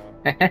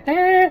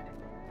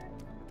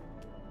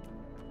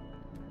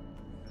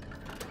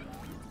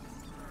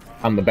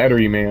 I'm the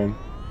battery man.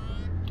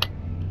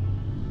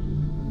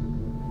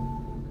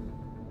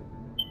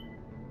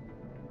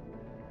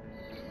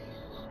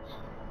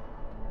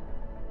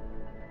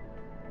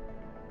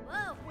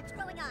 Whoa, what's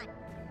going on?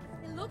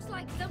 It looks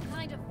like some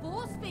kind of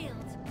force field.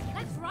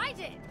 Let's ride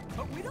it.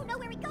 But we don't know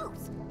where it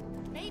goes.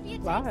 Maybe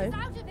it Bye. takes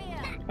us out of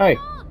here. Hey,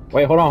 Come on.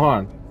 wait, hold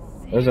on.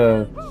 There's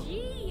a...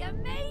 Gee,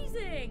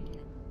 amazing.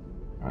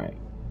 Alright.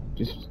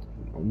 Just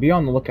be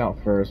on the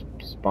lookout for a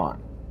spot.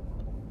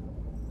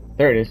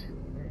 There it is.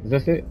 Is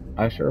this it?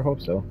 I sure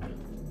hope so.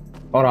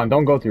 Hold on,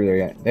 don't go through there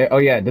yet. There, oh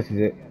yeah, this is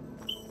it.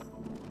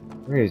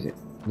 Where is it?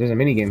 There's a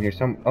mini game here.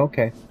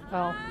 Okay.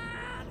 Oh.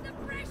 Ah, the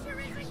pressure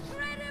is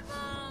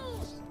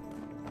incredible.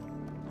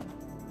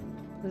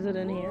 Is it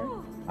in here?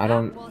 Ooh, I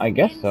don't- that was I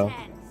guess so.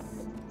 intense.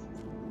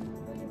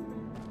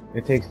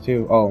 It takes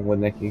two. Oh, with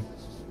Nikki.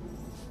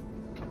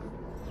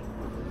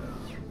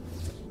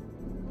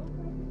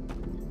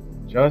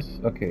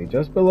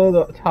 Just below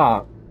the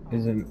top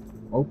is an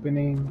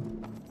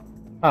opening.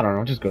 I don't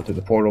know, just go through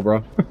the portal,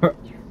 bro.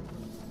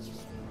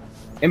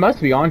 It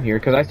must be on here,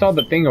 because I saw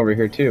the thing over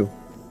here, too.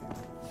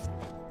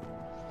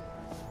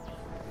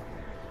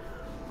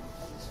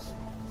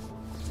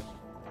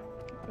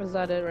 Is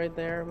that it right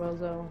there,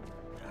 Bozo?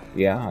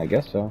 Yeah, I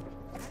guess so.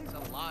 There's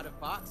a lot of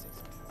boxes.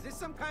 Is this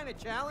some kind of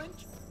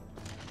challenge?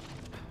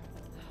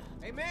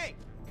 Hey, May,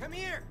 come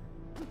here.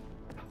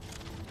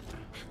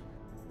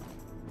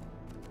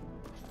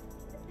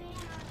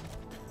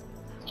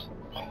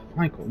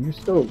 Michael, you're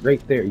still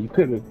right there. You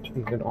could have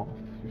turned it off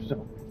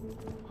yourself.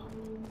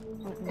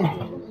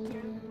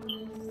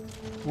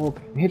 Well,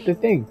 hit the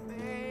thing.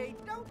 May,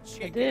 don't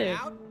chicken did.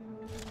 out.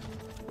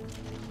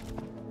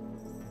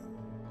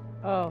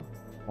 Oh.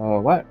 Oh,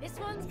 what? This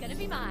one's gonna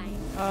be mine.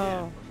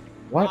 Oh.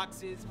 What?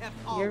 Boxes have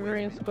You're always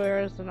green been-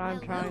 squares and I'm Well,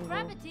 low triangle.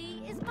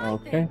 gravity is my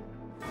Okay. thing.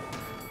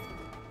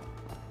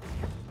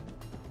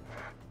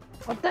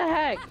 What the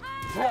heck?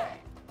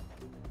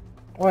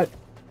 What?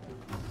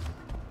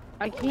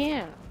 I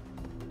can't.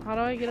 How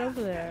do I get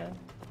over there?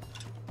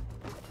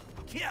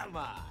 Come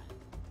on.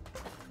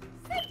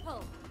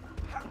 Simple.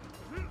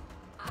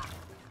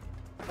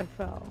 I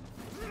fell.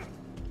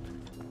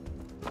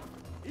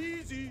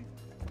 Easy.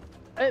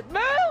 It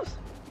moves!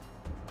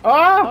 Oh,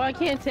 Oh! I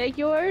can't take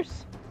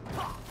yours?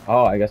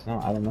 Oh, I guess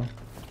not. I don't know.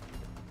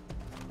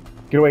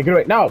 Get away, get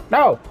away. No,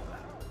 no!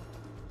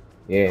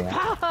 Yeah.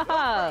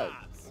 Fuck!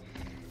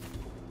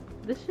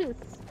 This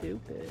shit's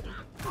stupid.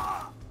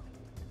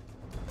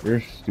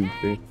 You're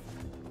stupid.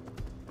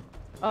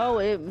 Oh,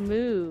 it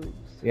moves.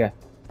 Yeah.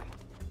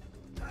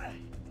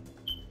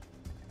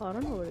 Oh, I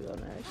don't know where to go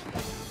next.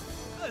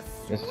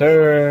 Yes,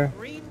 sir.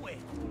 Green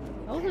wing.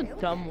 That was a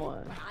dumb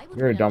one. I would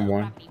You're a win dumb low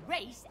one. gravity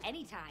race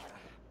anytime.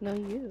 No,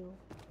 you.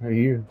 Who are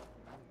you?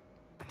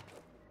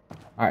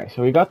 Alright,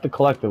 so we got the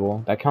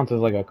collectible. That counts as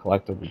like a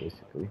collectible,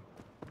 basically.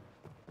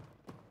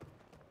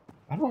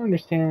 I don't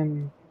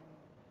understand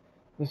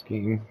this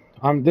game.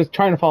 I'm just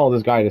trying to follow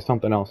this guy to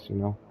something else, you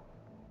know?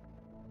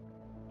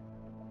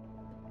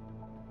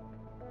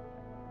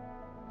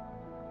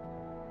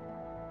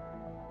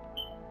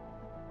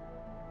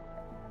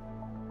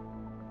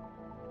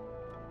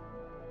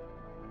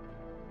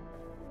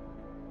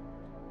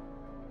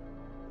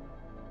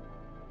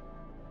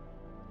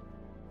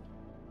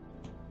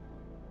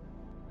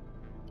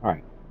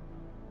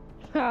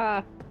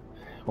 Ha!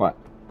 What?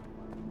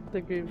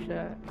 The group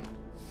chat.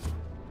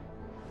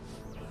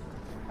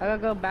 I gotta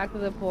go back to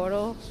the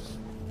portal.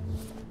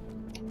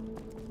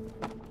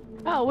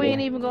 Oh, we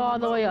ain't even go all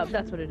the way up.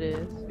 That's what it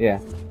is. Yeah.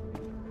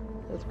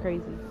 That's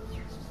crazy.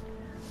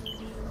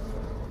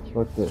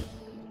 What's this?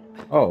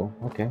 Oh,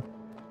 okay.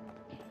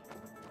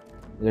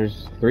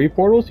 There's 3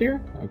 portals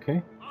here?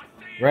 Okay.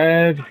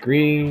 Red,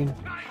 green,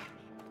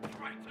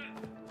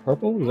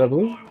 purple? Is that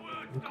blue?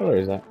 What color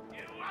is that?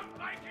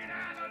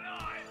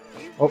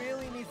 He Oh.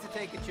 really needs to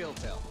take a chill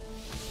pill.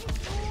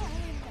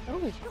 Oh,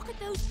 Look at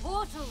those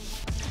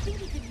portals. I think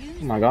we could use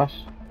Oh my gosh.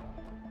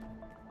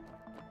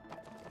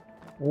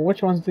 Well,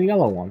 which one's the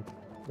yellow one?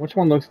 Which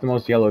one looks the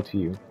most yellow to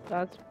you?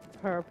 that's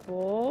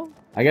purple.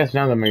 I guess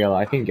none of them are yellow.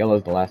 I think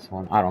yellow's the last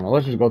one. I don't know.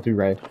 Let's just go through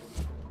red.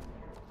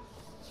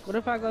 What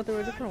if I go through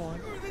a different one?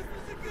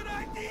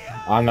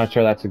 I'm not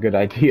sure that's a good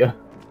idea.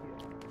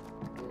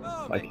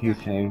 Oh Like my he's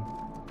God. saying.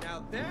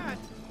 Now that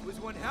was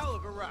one hell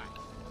of a ride.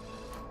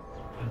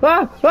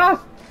 Ah!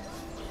 Ah!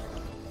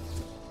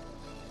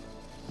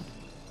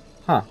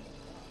 Huh.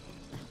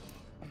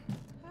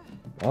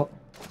 Well.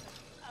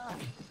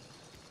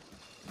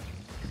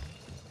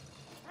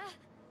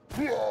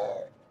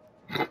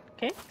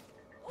 Okay.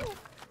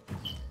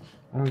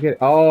 I don't get it.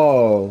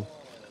 Oh.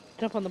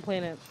 Jump on the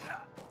planet.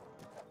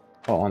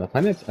 Oh, on the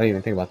planets? I didn't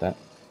even think about that.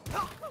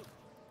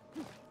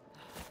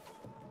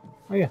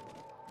 Oh, yeah.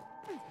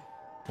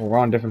 Well, we're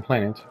on different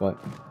planets, but...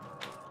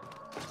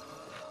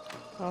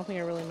 I don't think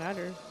it really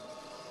matters.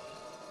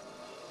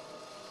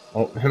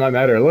 Oh, it might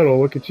matter a little.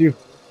 Look at you.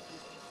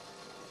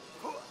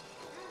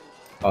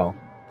 Oh.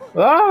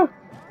 Ah!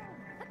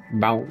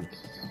 Bounce.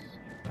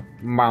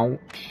 Bounce.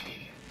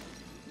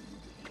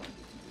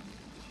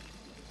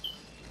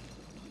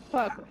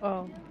 Fuck.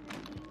 Oh.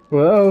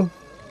 Whoa.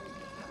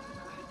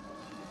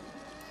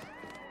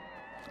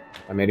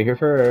 I made it here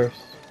first.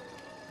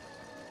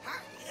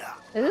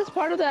 Is this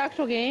part of the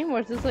actual game, or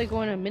is this like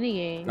going to a mini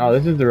game? No,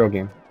 this is the real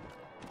game.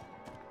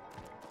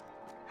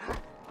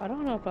 I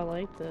don't know if I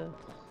like this.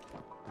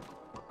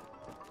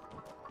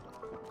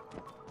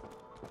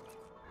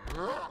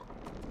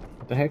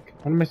 What the heck?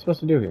 What am I supposed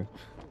to do here?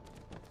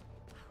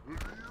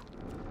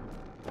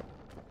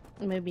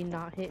 Maybe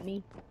not hit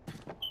me.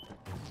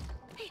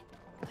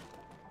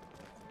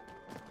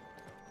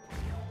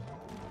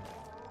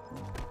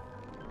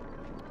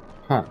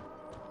 Huh.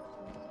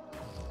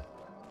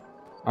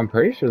 I'm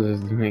pretty sure this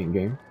is the main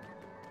game.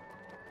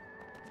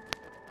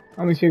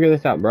 Let me figure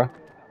this out, bro.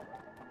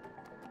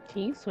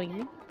 Can you swing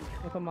me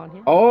if I'm on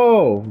here?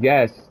 Oh,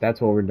 yes,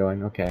 that's what we're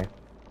doing. Okay.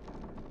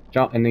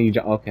 Jump, and then you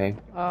jump. Okay.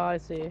 Oh, I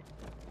see.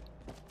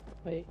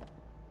 Wait.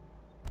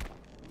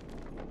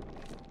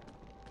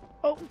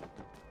 Oh,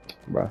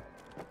 Bro.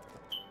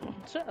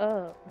 shut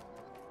up.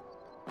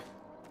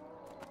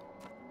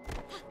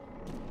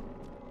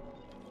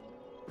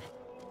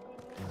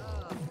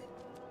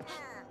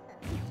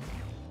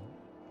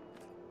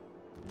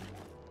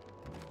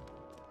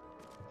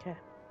 Okay.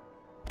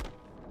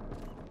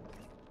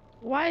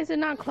 Why is it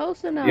not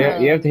close enough? Yeah,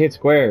 you have to hit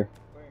square.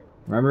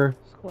 Remember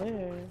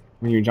Square.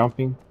 when you're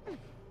jumping?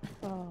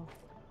 Oh.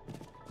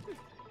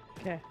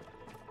 Okay.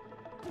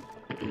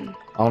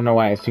 I don't know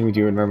why I assumed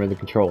you would remember the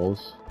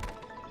controls.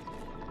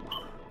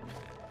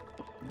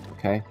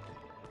 Okay.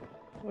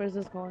 Where's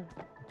this going?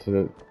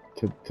 To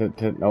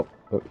nope.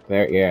 Look,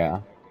 there, yeah.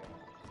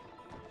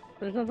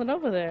 There's nothing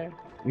over there.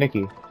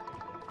 Nikki,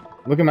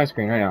 look at my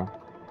screen right now.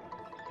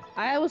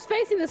 I was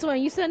facing this way.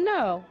 You said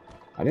no.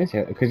 I didn't say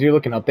that because you're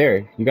looking up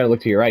there. You gotta look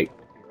to your right.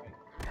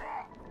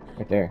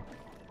 Right there.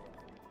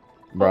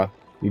 Bruh,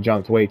 you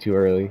jumped way too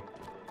early.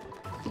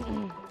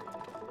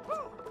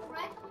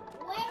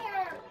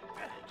 Where?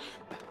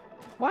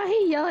 Why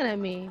he yelling at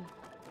me?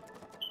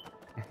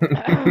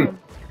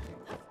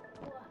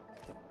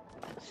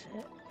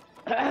 Shit.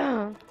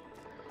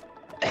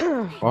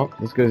 Well,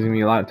 this gives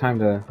me a lot of time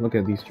to look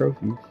at these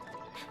trophies.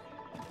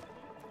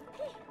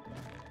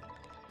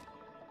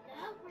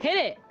 Hit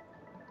it.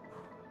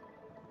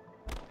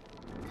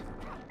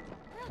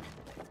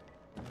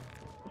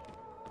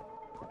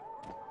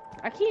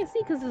 I can't see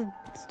because of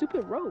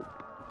stupid rope.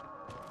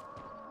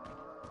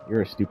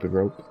 You're a stupid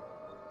rope.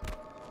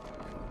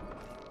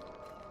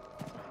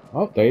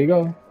 Oh, there you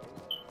go.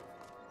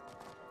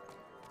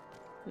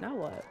 Now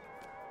what?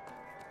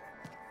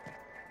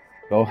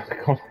 Go,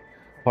 go.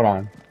 Hold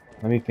on.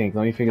 Let me think.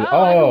 Let me figure.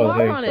 Oh, I can Oh, walk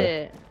there you on go.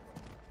 it.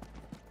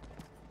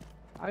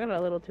 I got a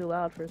little too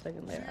loud for a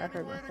second there. I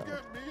heard myself.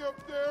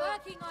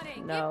 Working on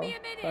it. No, Give me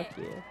a minute.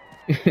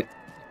 fuck you.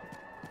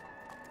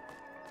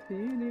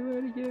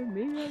 Anybody get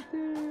me up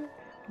there?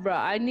 Bro,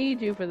 I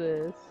need you for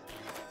this.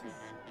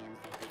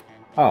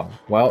 Oh,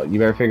 well, you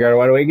better figure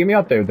out a way to get me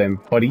up there then,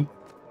 buddy.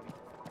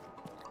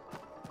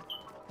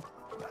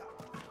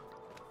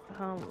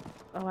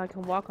 Oh, I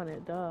can walk on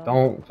it, duh.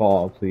 Don't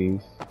fall,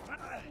 please.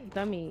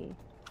 Dummy.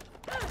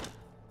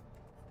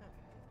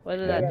 What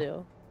did that Okay.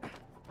 do?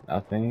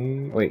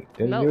 Nothing. Wait,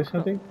 did No. it do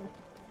something?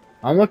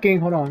 I'm looking.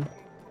 Hold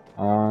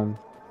on.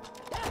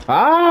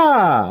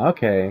 Ah,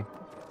 okay.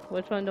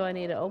 Which one do I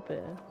need to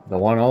open? The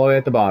one all the way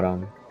at the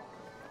bottom.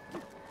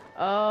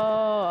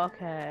 Oh,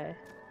 okay.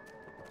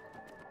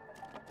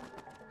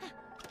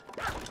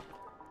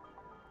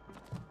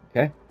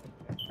 Okay.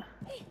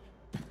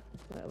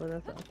 What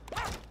was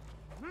that?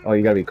 Oh,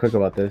 you gotta be quick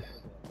about this.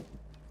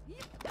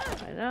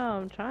 I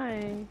know, I'm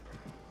trying.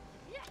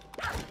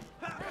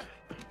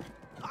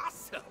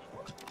 Awesome!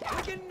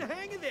 We're getting the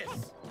hang of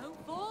this!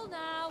 Don't fall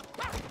now.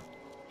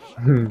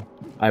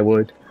 I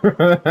would.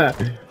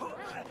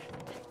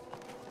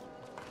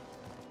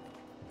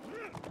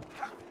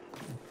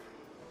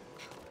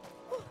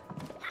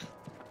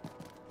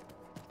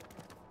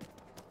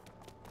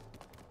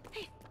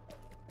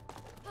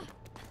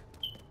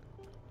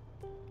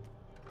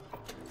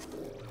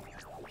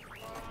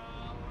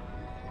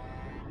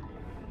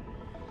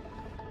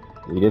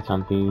 We did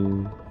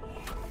something.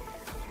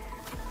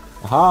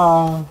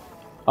 Aha!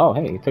 Oh,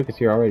 hey, it took us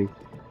here already.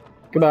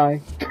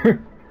 Goodbye.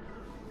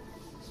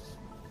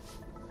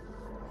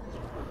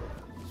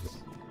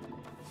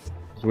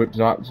 Zwip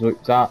zop,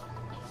 zwip zop.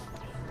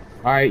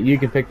 Alright, you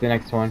can pick the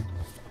next one.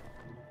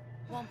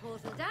 One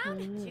portal down,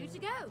 two to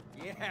go.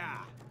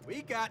 Yeah,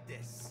 we got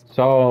this.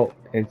 So,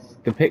 it's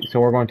the pick, so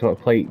we're going to a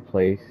plate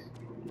place.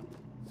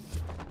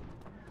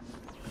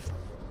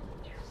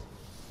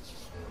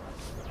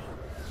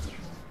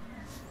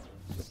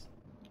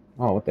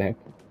 Oh, what the heck?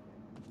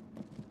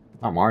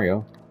 Not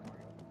Mario.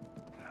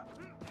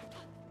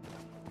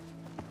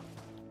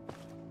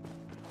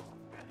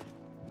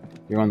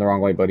 You're going the wrong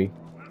way, buddy.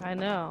 I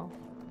know.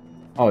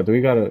 Oh, do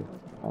we gotta...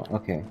 Oh,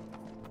 okay.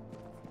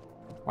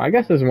 Well, I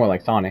guess this is more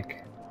like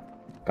Sonic.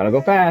 Gotta go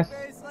fast.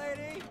 Space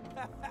lady,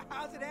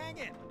 how's it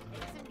hanging?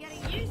 I'm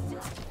getting used to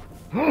it.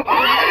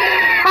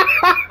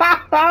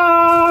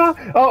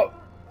 Oh!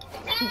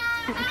 Used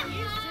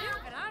to,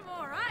 but I'm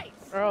alright.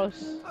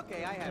 Gross.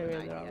 Okay, I have Maybe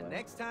an the wrong idea. way.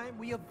 Next time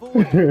we avoid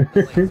the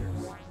lasers.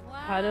 Wow,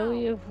 How do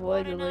we avoid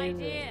what the an laser?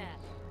 idea.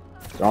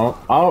 Don't...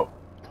 Oh!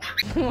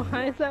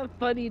 Why is that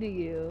funny to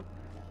you?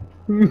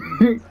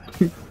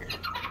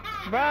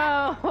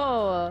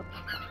 Bro!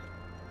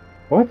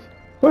 What?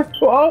 What?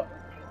 Oh!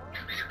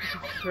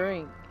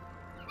 Drink.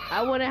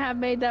 I wouldn't have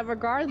made that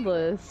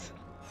regardless.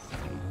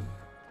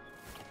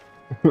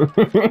 Alright,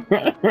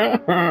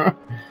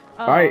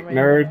 man.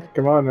 nerd.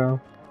 Come on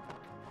now.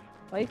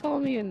 Why you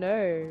calling me a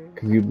nerd?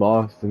 Because you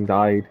lost and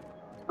died.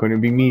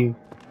 Couldn't be me.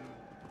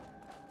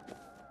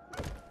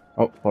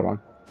 Oh, hold on.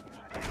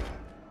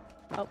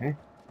 Oh. Okay.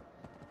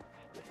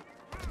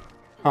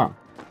 Huh.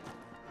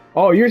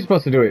 Oh, you're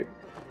supposed to do it.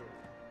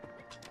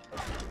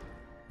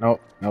 No,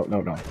 no,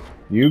 no, no.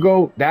 You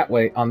go that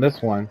way on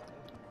this one.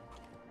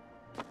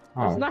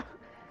 Oh. It's not.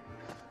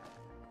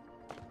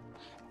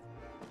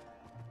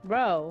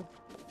 Bro.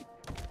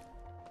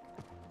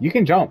 You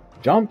can jump.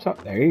 Jump.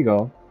 There you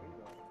go.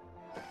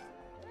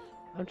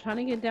 I'm trying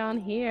to get down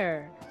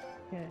here.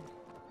 Okay.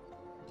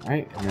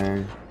 Right, and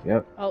then,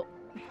 yep. Oh.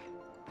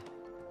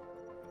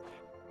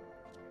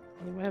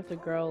 You might have to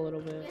grow a little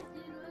bit.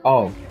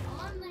 Oh.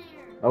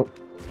 Oh.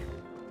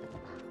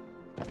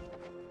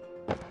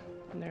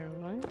 Never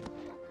mind.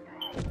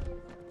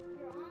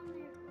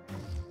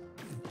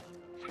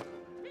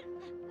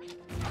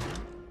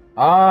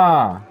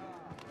 Ah.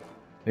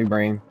 Big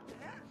brain.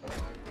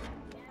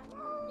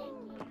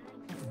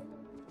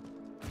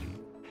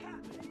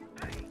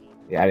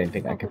 Yeah, I didn't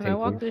think I could Can I take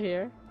walk you. through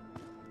here?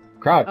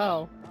 Crouch.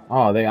 Oh.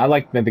 Oh, I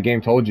like that the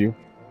game told you.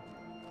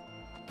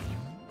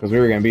 Because we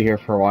were gonna be here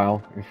for a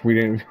while if we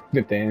didn't,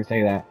 if they didn't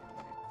say that.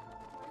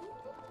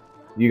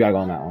 You gotta go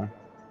on that one.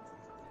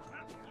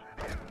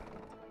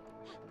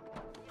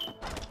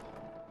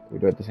 We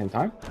do it at the same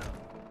time?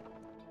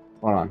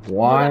 Hold on.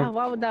 One.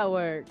 Why would that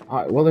work?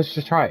 Alright, well, let's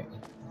just try it.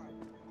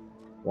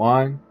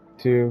 1,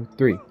 2,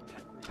 3.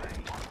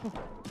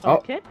 Oh.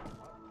 Okay.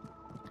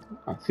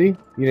 Oh, see?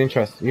 You didn't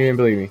trust. You didn't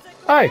believe me.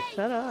 Hey!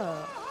 Shut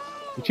up.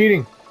 You're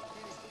cheating.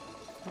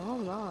 Oh,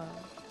 I'm not.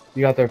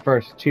 You got there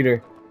first.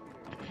 Cheater.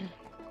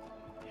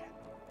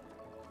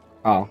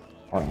 Oh.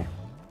 Hold on.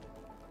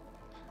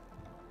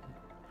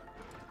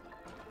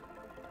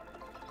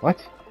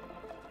 What?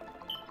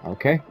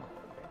 Okay.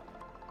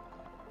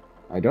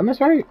 Am I doing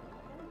this right?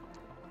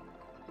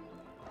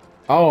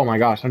 Oh my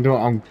gosh,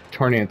 I'm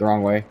turning it the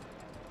wrong way.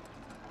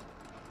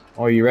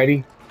 Oh, you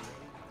ready?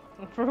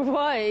 For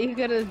what? You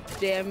gonna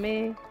damn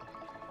me?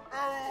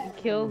 You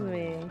killed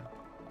me.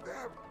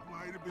 That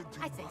might have been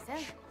too I'd say so.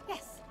 much.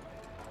 Yes.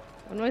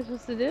 What am I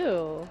supposed to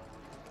do?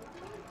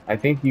 I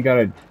think you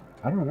gotta...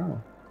 I don't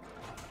know.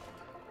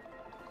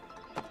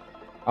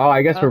 Oh,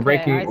 I guess we're Okay,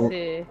 breaking... I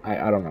see.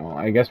 I don't know.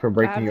 I guess we're I have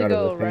breaking you to out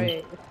go of the thing.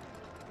 right.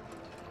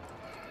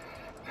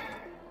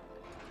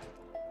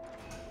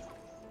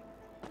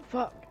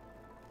 Fuck.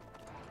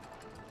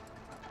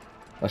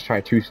 Let's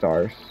try 2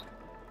 stars.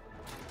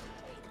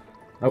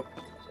 Nope.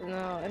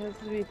 No, it has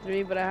to be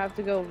 3, but I have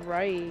to go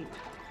right.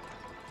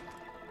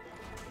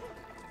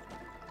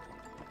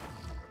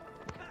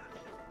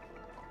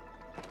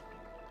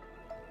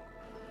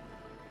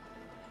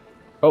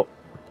 Oh,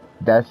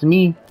 that's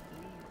me.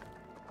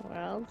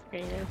 World's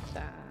greatest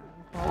time.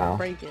 Wow. I'll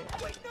break it.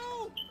 Wait,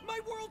 no! My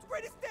world's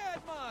greatest dad!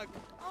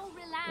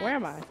 Where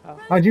am I? Oh, Rose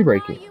How'd you will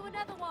break buy it? you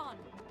another one.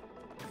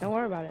 don't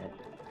worry about it.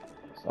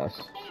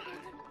 Sus.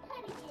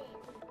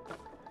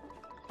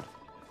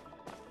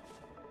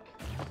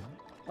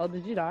 Oh,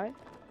 did you die?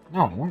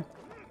 No, what?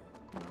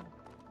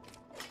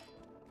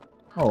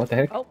 Oh, what the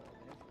heck? Oh.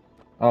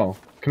 Oh,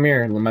 come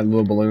here, my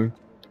little balloon.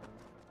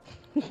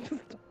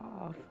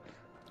 Stop.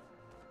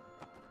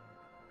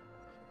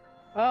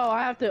 Oh, I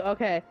have to.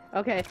 Okay,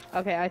 okay,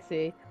 okay. I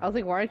see. I was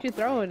like, why aren't you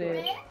throwing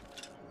it?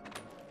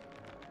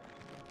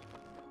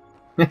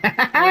 Oh,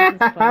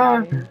 this is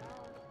funny.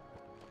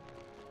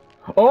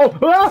 Oh!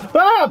 Ah!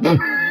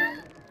 Ah!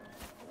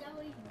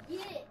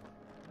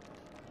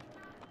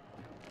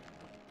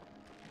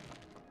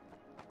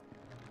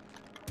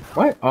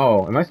 What?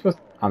 Oh, am I supposed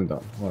to... I'm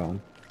done. Hold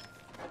on.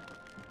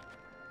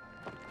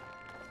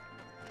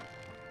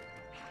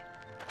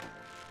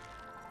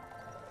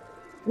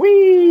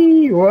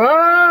 Whee!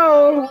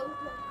 Whoa!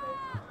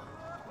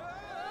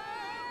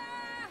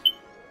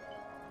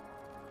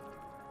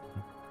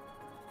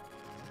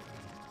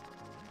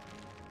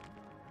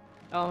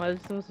 Oh, am I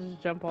supposed to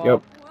just jump off?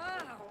 Yep.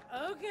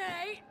 Wow,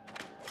 okay.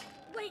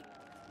 Wait,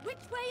 which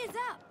way is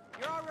up?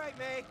 You're all right,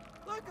 May.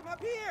 Look, I'm up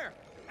here.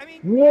 I mean,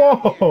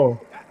 Whoa!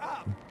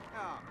 up. Oh,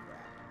 crap.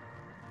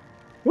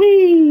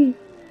 Whee!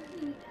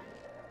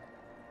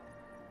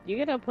 You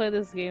gotta play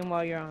this game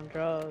while you're on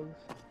drugs.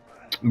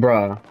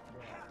 Bruh.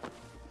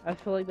 I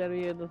feel like that'd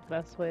be the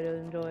best way to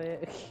enjoy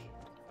it.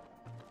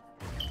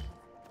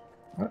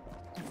 How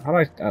do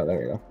I... Oh, there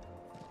we go.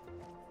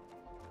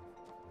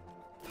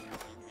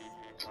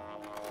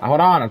 Hold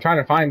on, I'm trying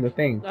to find the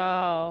thing.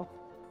 Oh.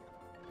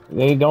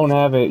 They don't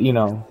have it, you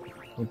know,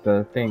 with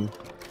the thing.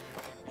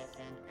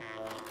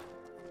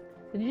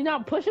 Did you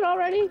not push it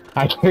already?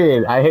 I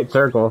did. I hit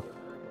circle.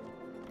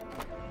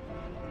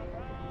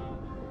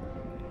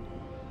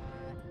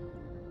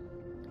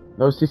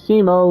 Los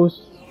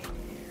hicimos.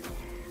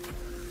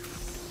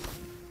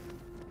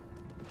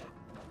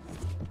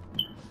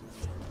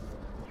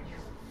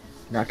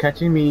 Not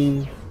catching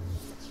me.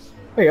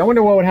 Wait, I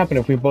wonder what would happen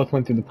if we both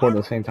went through the portal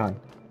at the same time.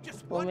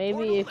 Just Well, one maybe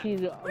portal if left.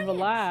 you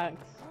relax.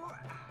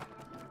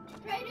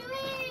 Try to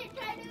it!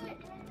 Try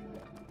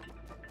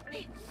to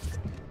it!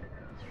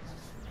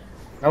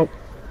 Nope.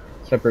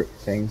 Separate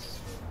things.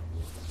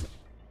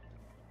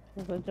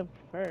 I'm gonna jump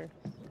first.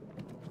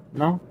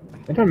 No,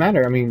 it doesn't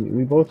matter. I mean,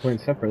 we both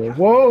went separately.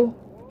 Whoa!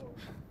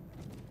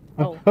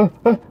 Oh.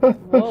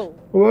 Whoa!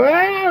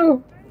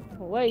 Whoa!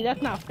 Wait,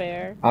 that's not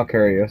fair. I'll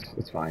carry us.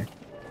 It's fine.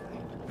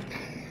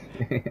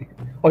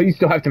 Oh, you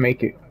still have to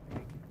make it.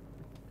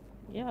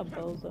 Yeah,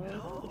 bozo.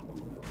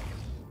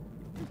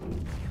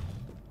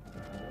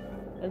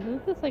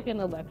 Isn't this like an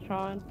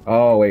electron?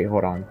 Oh, wait,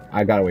 hold on.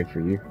 I gotta wait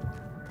for you.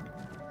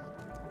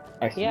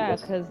 I see Yeah,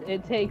 this. because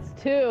it takes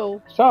two.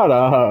 Shut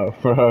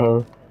up,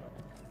 bro.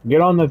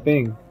 Get on the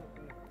thing.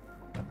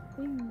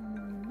 Bing,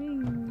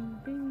 bing,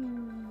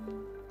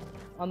 bing.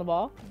 On the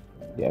ball?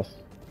 Yes.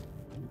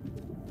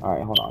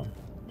 Alright, hold on.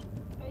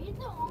 Are you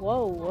the only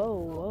Whoa, whoa,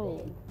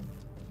 whoa.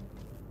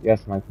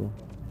 Yes, Michael.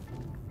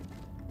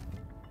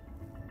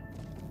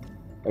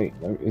 Wait,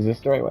 is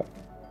this the right way?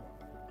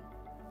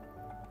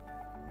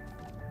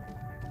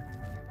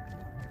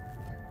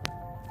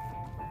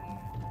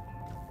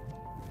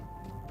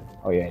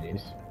 Oh yeah, it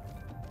is.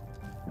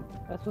 Am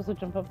I supposed to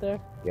jump up there?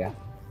 Yeah.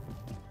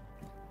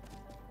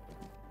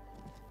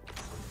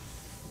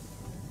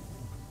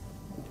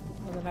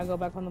 And then I go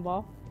back on the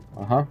ball?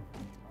 Uh-huh.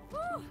 Whew,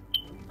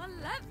 I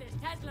love this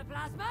Tesla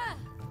plasma.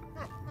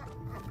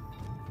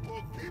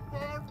 Well, keep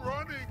on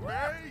running,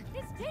 May!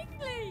 It's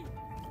tingly.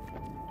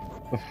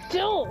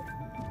 Jill!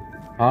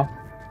 Huh?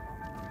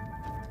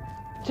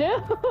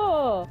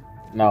 Jill!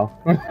 No.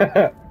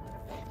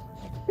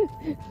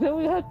 Then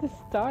we have to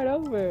start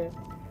over.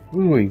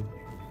 Ooh.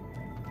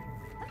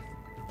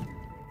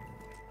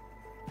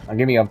 Now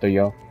get me up there,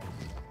 yo.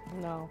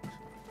 No.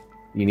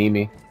 You need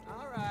me.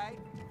 All right.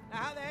 Now,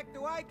 how the heck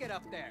do I get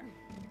up there?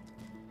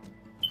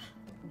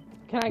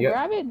 Can I Yep.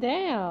 grab it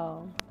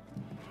down?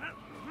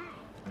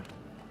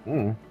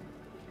 Mm.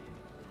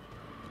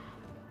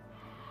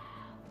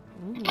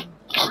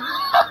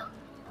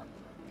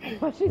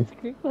 Why she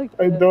squeak like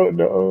I this? don't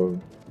know.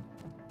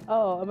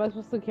 Oh, am I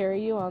supposed to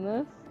carry you on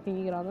this? Can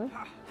you get on this?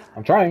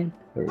 I'm trying.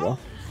 There we go.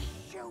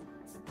 Shoot.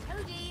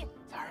 Cody.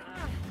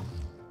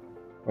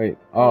 Wait.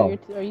 Oh.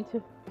 Are you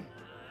too?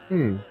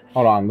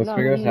 Hold on. Let's No,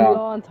 figure can this you out.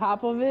 go on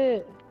top of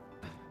it?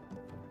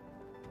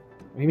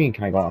 What do you mean,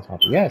 can I go on top?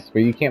 Yes, but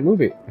you can't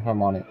move it if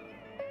I'm on it.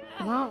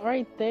 Not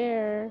right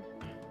there.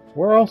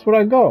 Where else would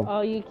I go?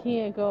 Oh, you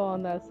can't go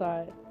on that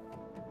side.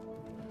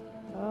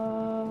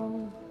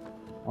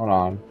 Hold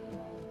on.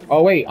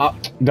 Oh, wait.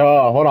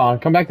 Duh. Hold on.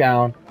 Come back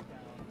down.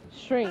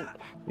 Shrink.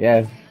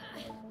 Yes.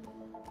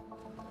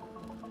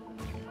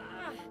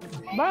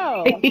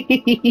 Bro!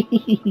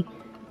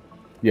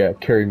 Yeah,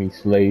 carry me,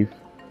 slave.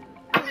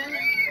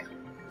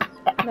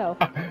 No.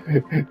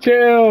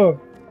 Chill.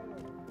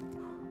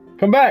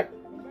 Come back.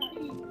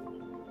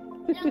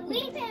 No,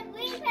 leave him!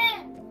 Leave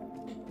him!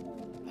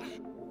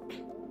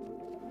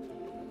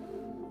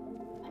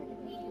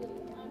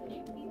 I'm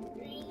gonna be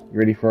green. You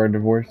ready for a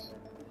divorce?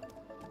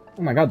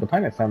 Oh my god, the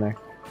planet's down there.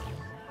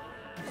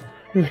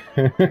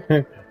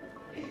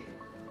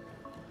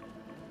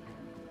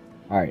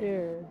 Alright,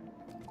 Here.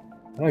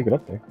 how do I get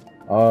up there?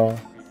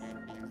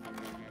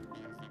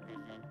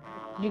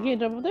 You can't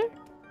jump up there?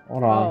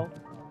 Hold on. Oh.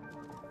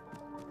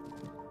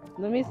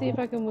 Let me see if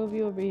I can move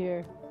you over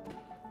here.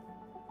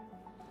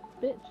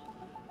 Bitch.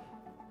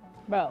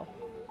 Bro.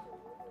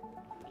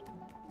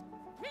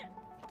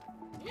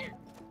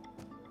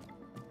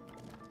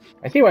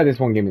 I see why this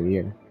won't give me the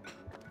year.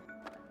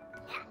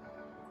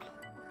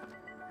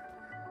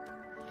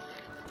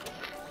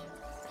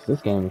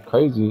 This game is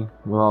crazy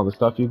with all the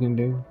stuff you can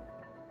do.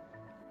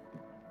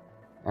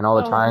 And all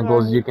the Oh,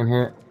 triangles right. you can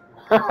hit.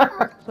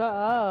 Shut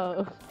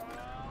up.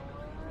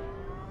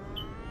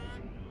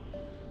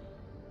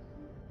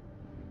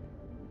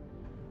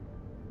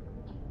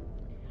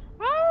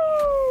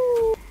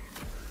 Ow!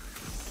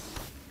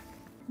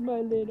 My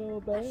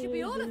little baby. That should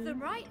be all of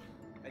them, right?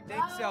 I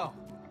think so.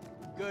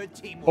 Good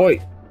teamwork.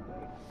 Oi!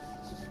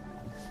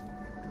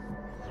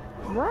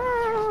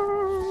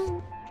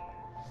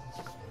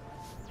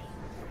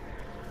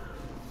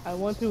 I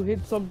want to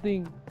hit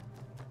something.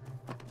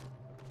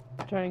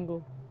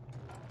 Triangle.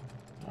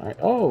 Alright,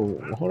 oh,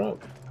 hold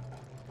up.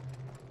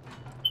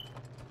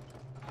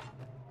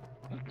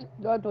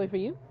 Do I have to wait for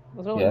you?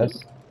 That's all I Yes. do.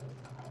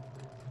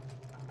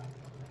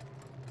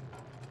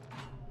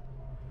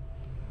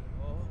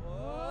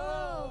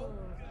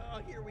 Oh,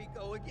 here we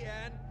go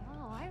again.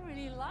 Oh, I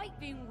really like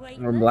being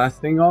weightless. We're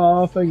blasting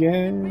off Real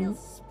again.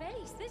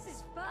 space. This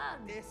is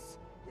fun. This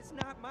is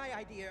not my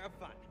idea of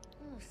fun.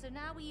 Oh, so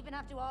now we even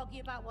have to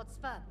argue about what's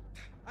fun.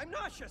 I'm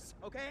nauseous,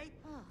 okay?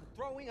 Oh.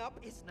 Throwing up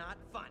is not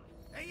fun.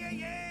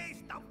 Hey,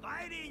 stop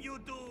fighting, you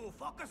two.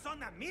 Focus on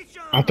the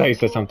mission. I thought you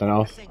said something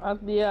else.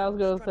 Yeah, I was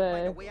gonna Just trying to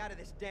find a say. way out of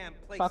this damn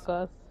place. Fuck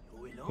us.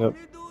 You will Yep. only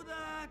do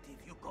that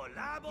if you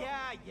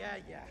collaborate.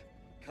 Yeah.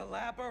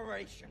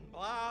 Collaboration.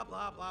 Blah,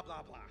 blah, blah,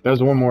 blah, blah.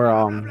 There's one more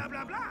Blah, blah,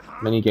 blah, blah,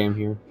 huh? mini game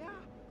here. Yeah.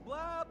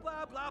 Blah,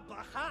 blah, blah,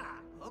 blah, ha.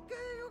 Okay.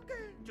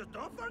 Just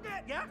don't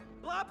forget, yeah?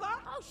 Blah, blah.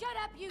 Oh, shut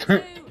up, you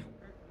two.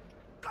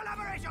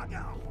 Collaboration,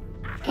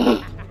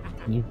 yo.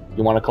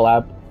 You want to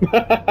collab?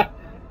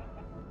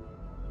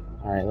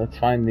 Alright, let's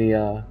find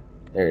the,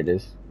 there it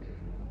is.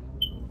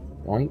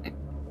 Yoink.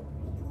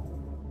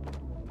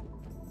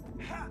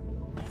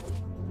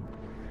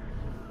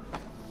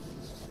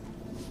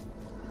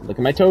 Look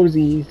at my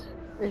toesies.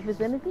 If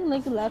it's anything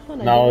like the last one,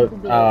 No, I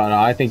think no,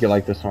 I think you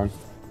like this one.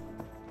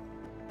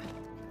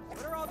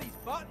 What are all these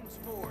buttons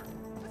for?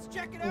 Let's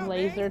check it out.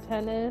 Laser man.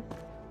 tennis.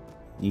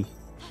 Yeeh.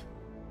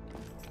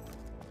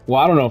 Well,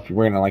 I don't know if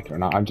we're gonna like it or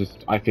not.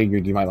 I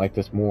figured you might like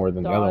this more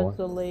than the other Dodge one.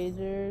 the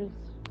lasers.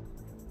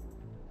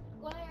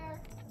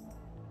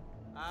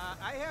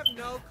 I have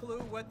no clue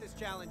what this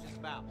challenge is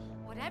about.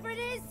 Whatever it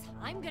is,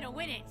 I'm gonna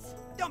win it.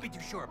 Don't be too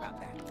sure about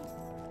that.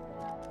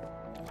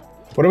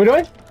 What are we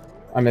doing?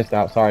 I missed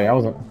out. Sorry, I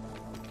wasn't.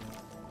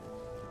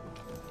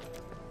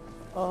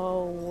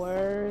 Oh,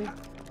 word.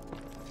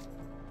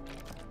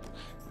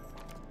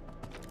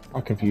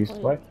 I'm confused.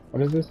 Wait. What?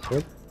 What is this?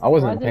 What? I Why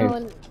wasn't is it paying.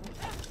 on...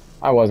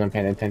 I wasn't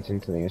paying attention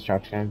to the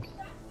instructions.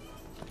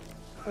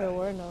 There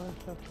were no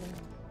instructions.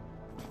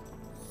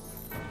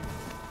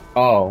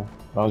 Oh,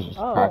 that was just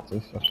Oh.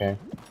 practice. Okay.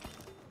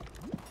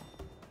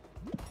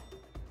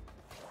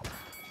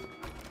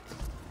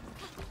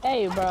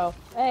 Hey, bro.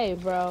 Hey,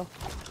 bro.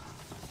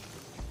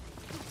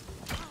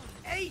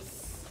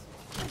 Ace!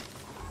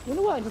 You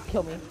know what? Just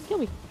kill me. Kill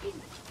me.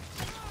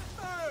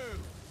 Oh!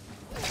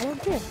 I don't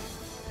care.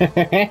 Game,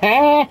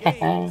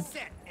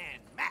 set,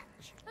 and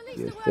match. At least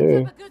Yes, it worked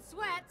sir. up a good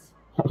sweat.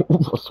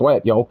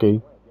 Sweat, yeah, okay.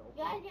 You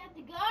guys have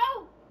to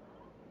go.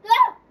 Go.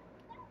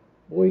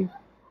 Boy.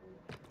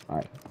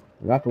 Alright.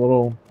 We got the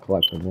little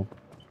collectible.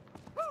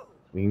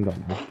 We can go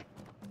now.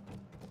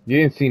 You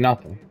didn't see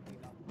nothing.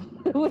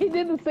 We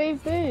did the same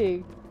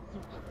thing.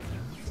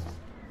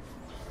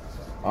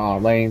 Oh,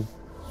 lame.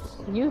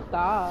 You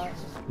thought.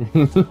 On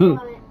it.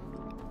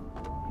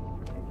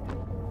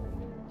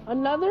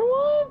 Another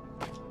one?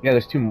 Yeah,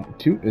 there's two.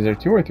 Is there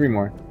 2 or 3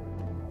 more?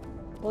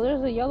 Well,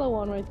 there's a yellow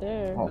one right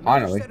there. Oh, Another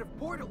finally. set of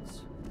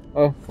portals.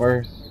 Oh,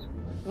 where's?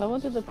 I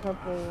went to the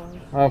purple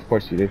one. Oh, of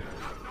course you did.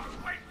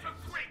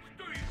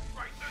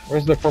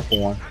 Where's the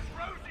purple one?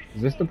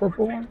 Is this the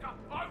purple one?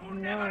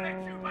 No.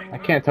 I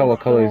can't tell what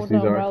colors Oh,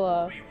 these the are.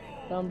 umbrella.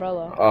 The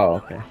umbrella. Oh,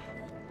 okay. Moon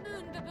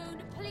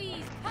Baboon,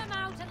 please come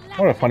out and let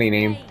What a me funny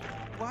name. play.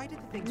 Why did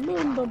the things we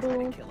Moon got try to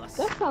Baboon. kill us?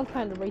 That sounds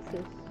kind of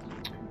racist.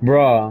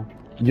 Bruh,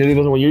 you're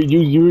the one.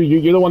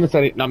 You're the one that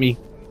said it, not me.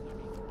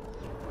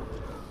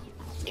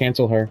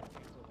 Cancel her.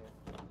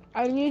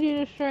 I need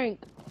you to shrink.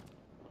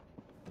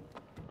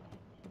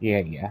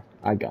 Yeah,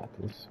 I got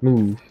this.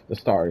 Move. The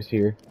stars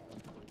here.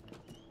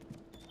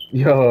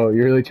 Yo,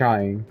 you're really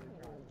trying.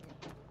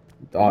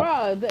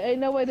 Bruh, there ain't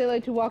no way they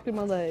let you walk through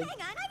my leg.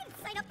 Hang on, I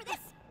didn't sign up for this.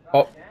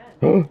 Oh.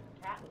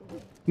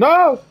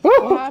 No!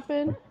 What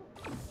happened?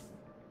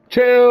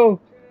 Chill.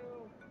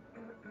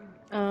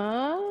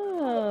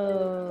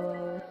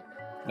 Oh.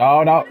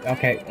 No.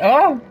 Okay.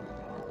 Oh.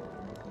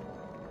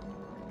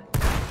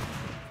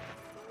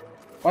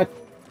 What?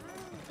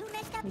 Who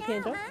messed up You now,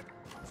 can't jump?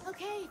 huh?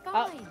 Okay,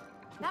 fine.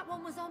 That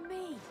one was on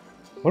me.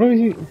 What are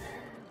you?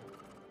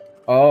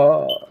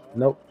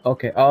 Nope.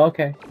 Okay. Oh,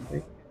 okay.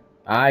 Wait.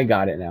 I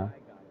got it now.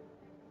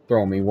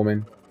 Throw me,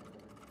 woman.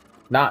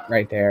 Not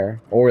right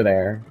there. Or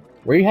there.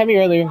 Were you heavy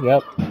earlier?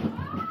 Yep.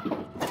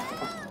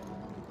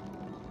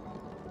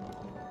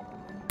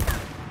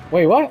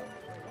 Wait, what?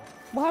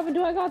 What happened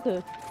to I got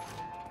this?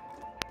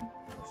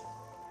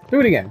 Do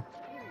it again.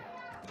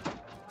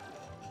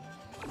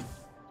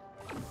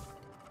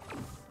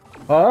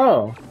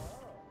 Oh.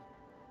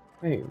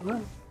 Wait,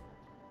 what?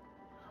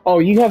 Oh,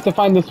 you have to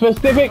find the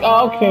specific.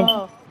 Oh, okay.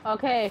 Oh,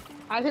 okay.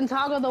 I can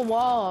toggle the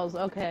walls.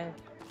 Okay.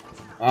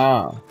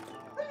 Ah.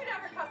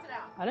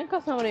 I didn't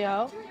cuss somebody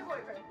out.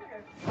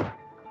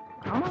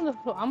 I'm on the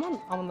phone. I'm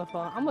on the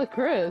phone. I'm with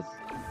Chris.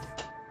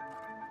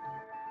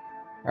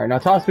 All right, now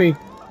toss me.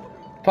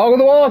 Toggle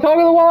the wall.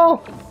 Toggle the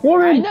wall.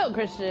 Woman. I know,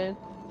 Christian.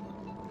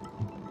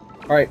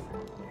 All right.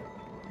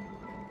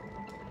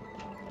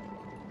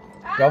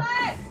 Go.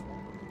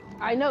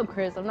 I know,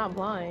 Chris. I'm not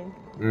blind.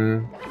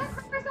 Mm.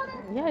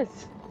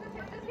 Yes.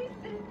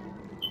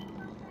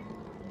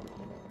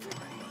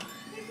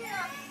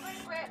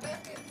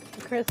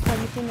 Chris,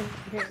 have you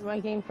seen my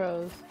game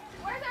froze?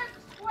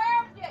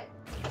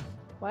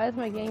 Why is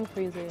my game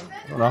freezing?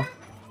 I don't know.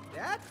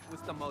 That was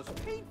the most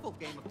painful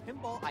game of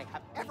pinball I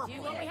have ever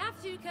Do what we played.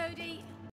 have to, Cody.